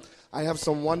 Amen. I have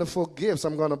some wonderful gifts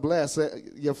I'm going to bless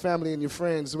your family and your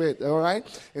friends with, all right?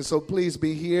 And so please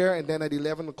be here. And then at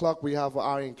 11 o'clock, we have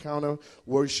our encounter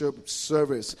worship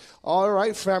service. All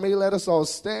right, family, let us all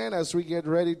stand as we get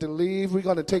ready to leave. We're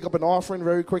going to take up an offering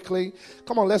very quickly.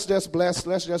 Come on, let's just bless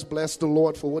the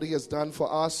Lord for what he has done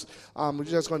for us. We're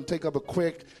just going to take up a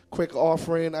quick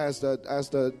offering as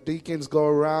the deacons go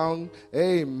around.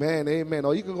 Amen, amen.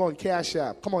 Or you can go on Cash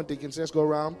App. Come on, deacons, let's go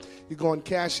around. You go on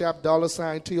Cash App,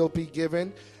 $ TOP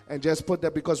Giving, and just put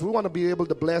that because we want to be able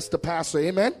to bless the pastor.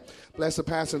 Amen. Bless the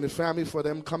pastor and the family for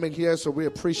them coming here. So we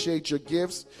appreciate your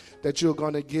gifts that you're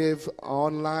going to give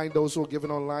online. Those who are giving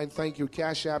online, thank you.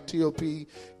 Cash App, TOP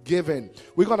Giving.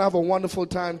 We're going to have a wonderful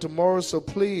time tomorrow. So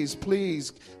please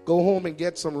go home and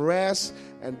get some rest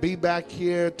and be back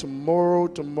here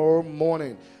tomorrow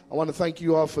morning. I want to thank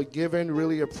you all for giving.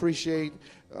 Really appreciate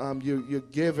your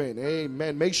giving.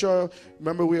 Amen. Make sure,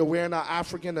 remember, we are wearing our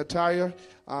African attire.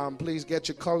 Please get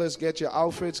your colors, get your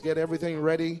outfits, get everything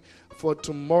ready for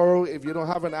tomorrow. If you don't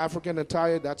have an African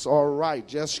attire, that's all right.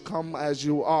 Just come as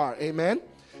you are. Amen.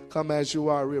 Come as you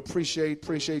are. We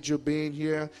appreciate you being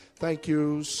here. Thank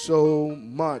you so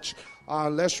much.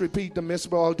 Let's repeat the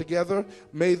mitzvah all together.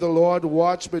 May the Lord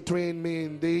watch between me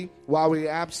and thee while we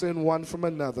absent one from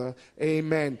another.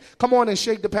 Amen. Come on and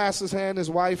shake the pastor's hand, his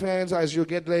wife's hands as you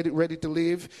get ready to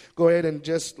leave. Go ahead and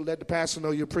just let the pastor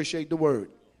know you appreciate the word.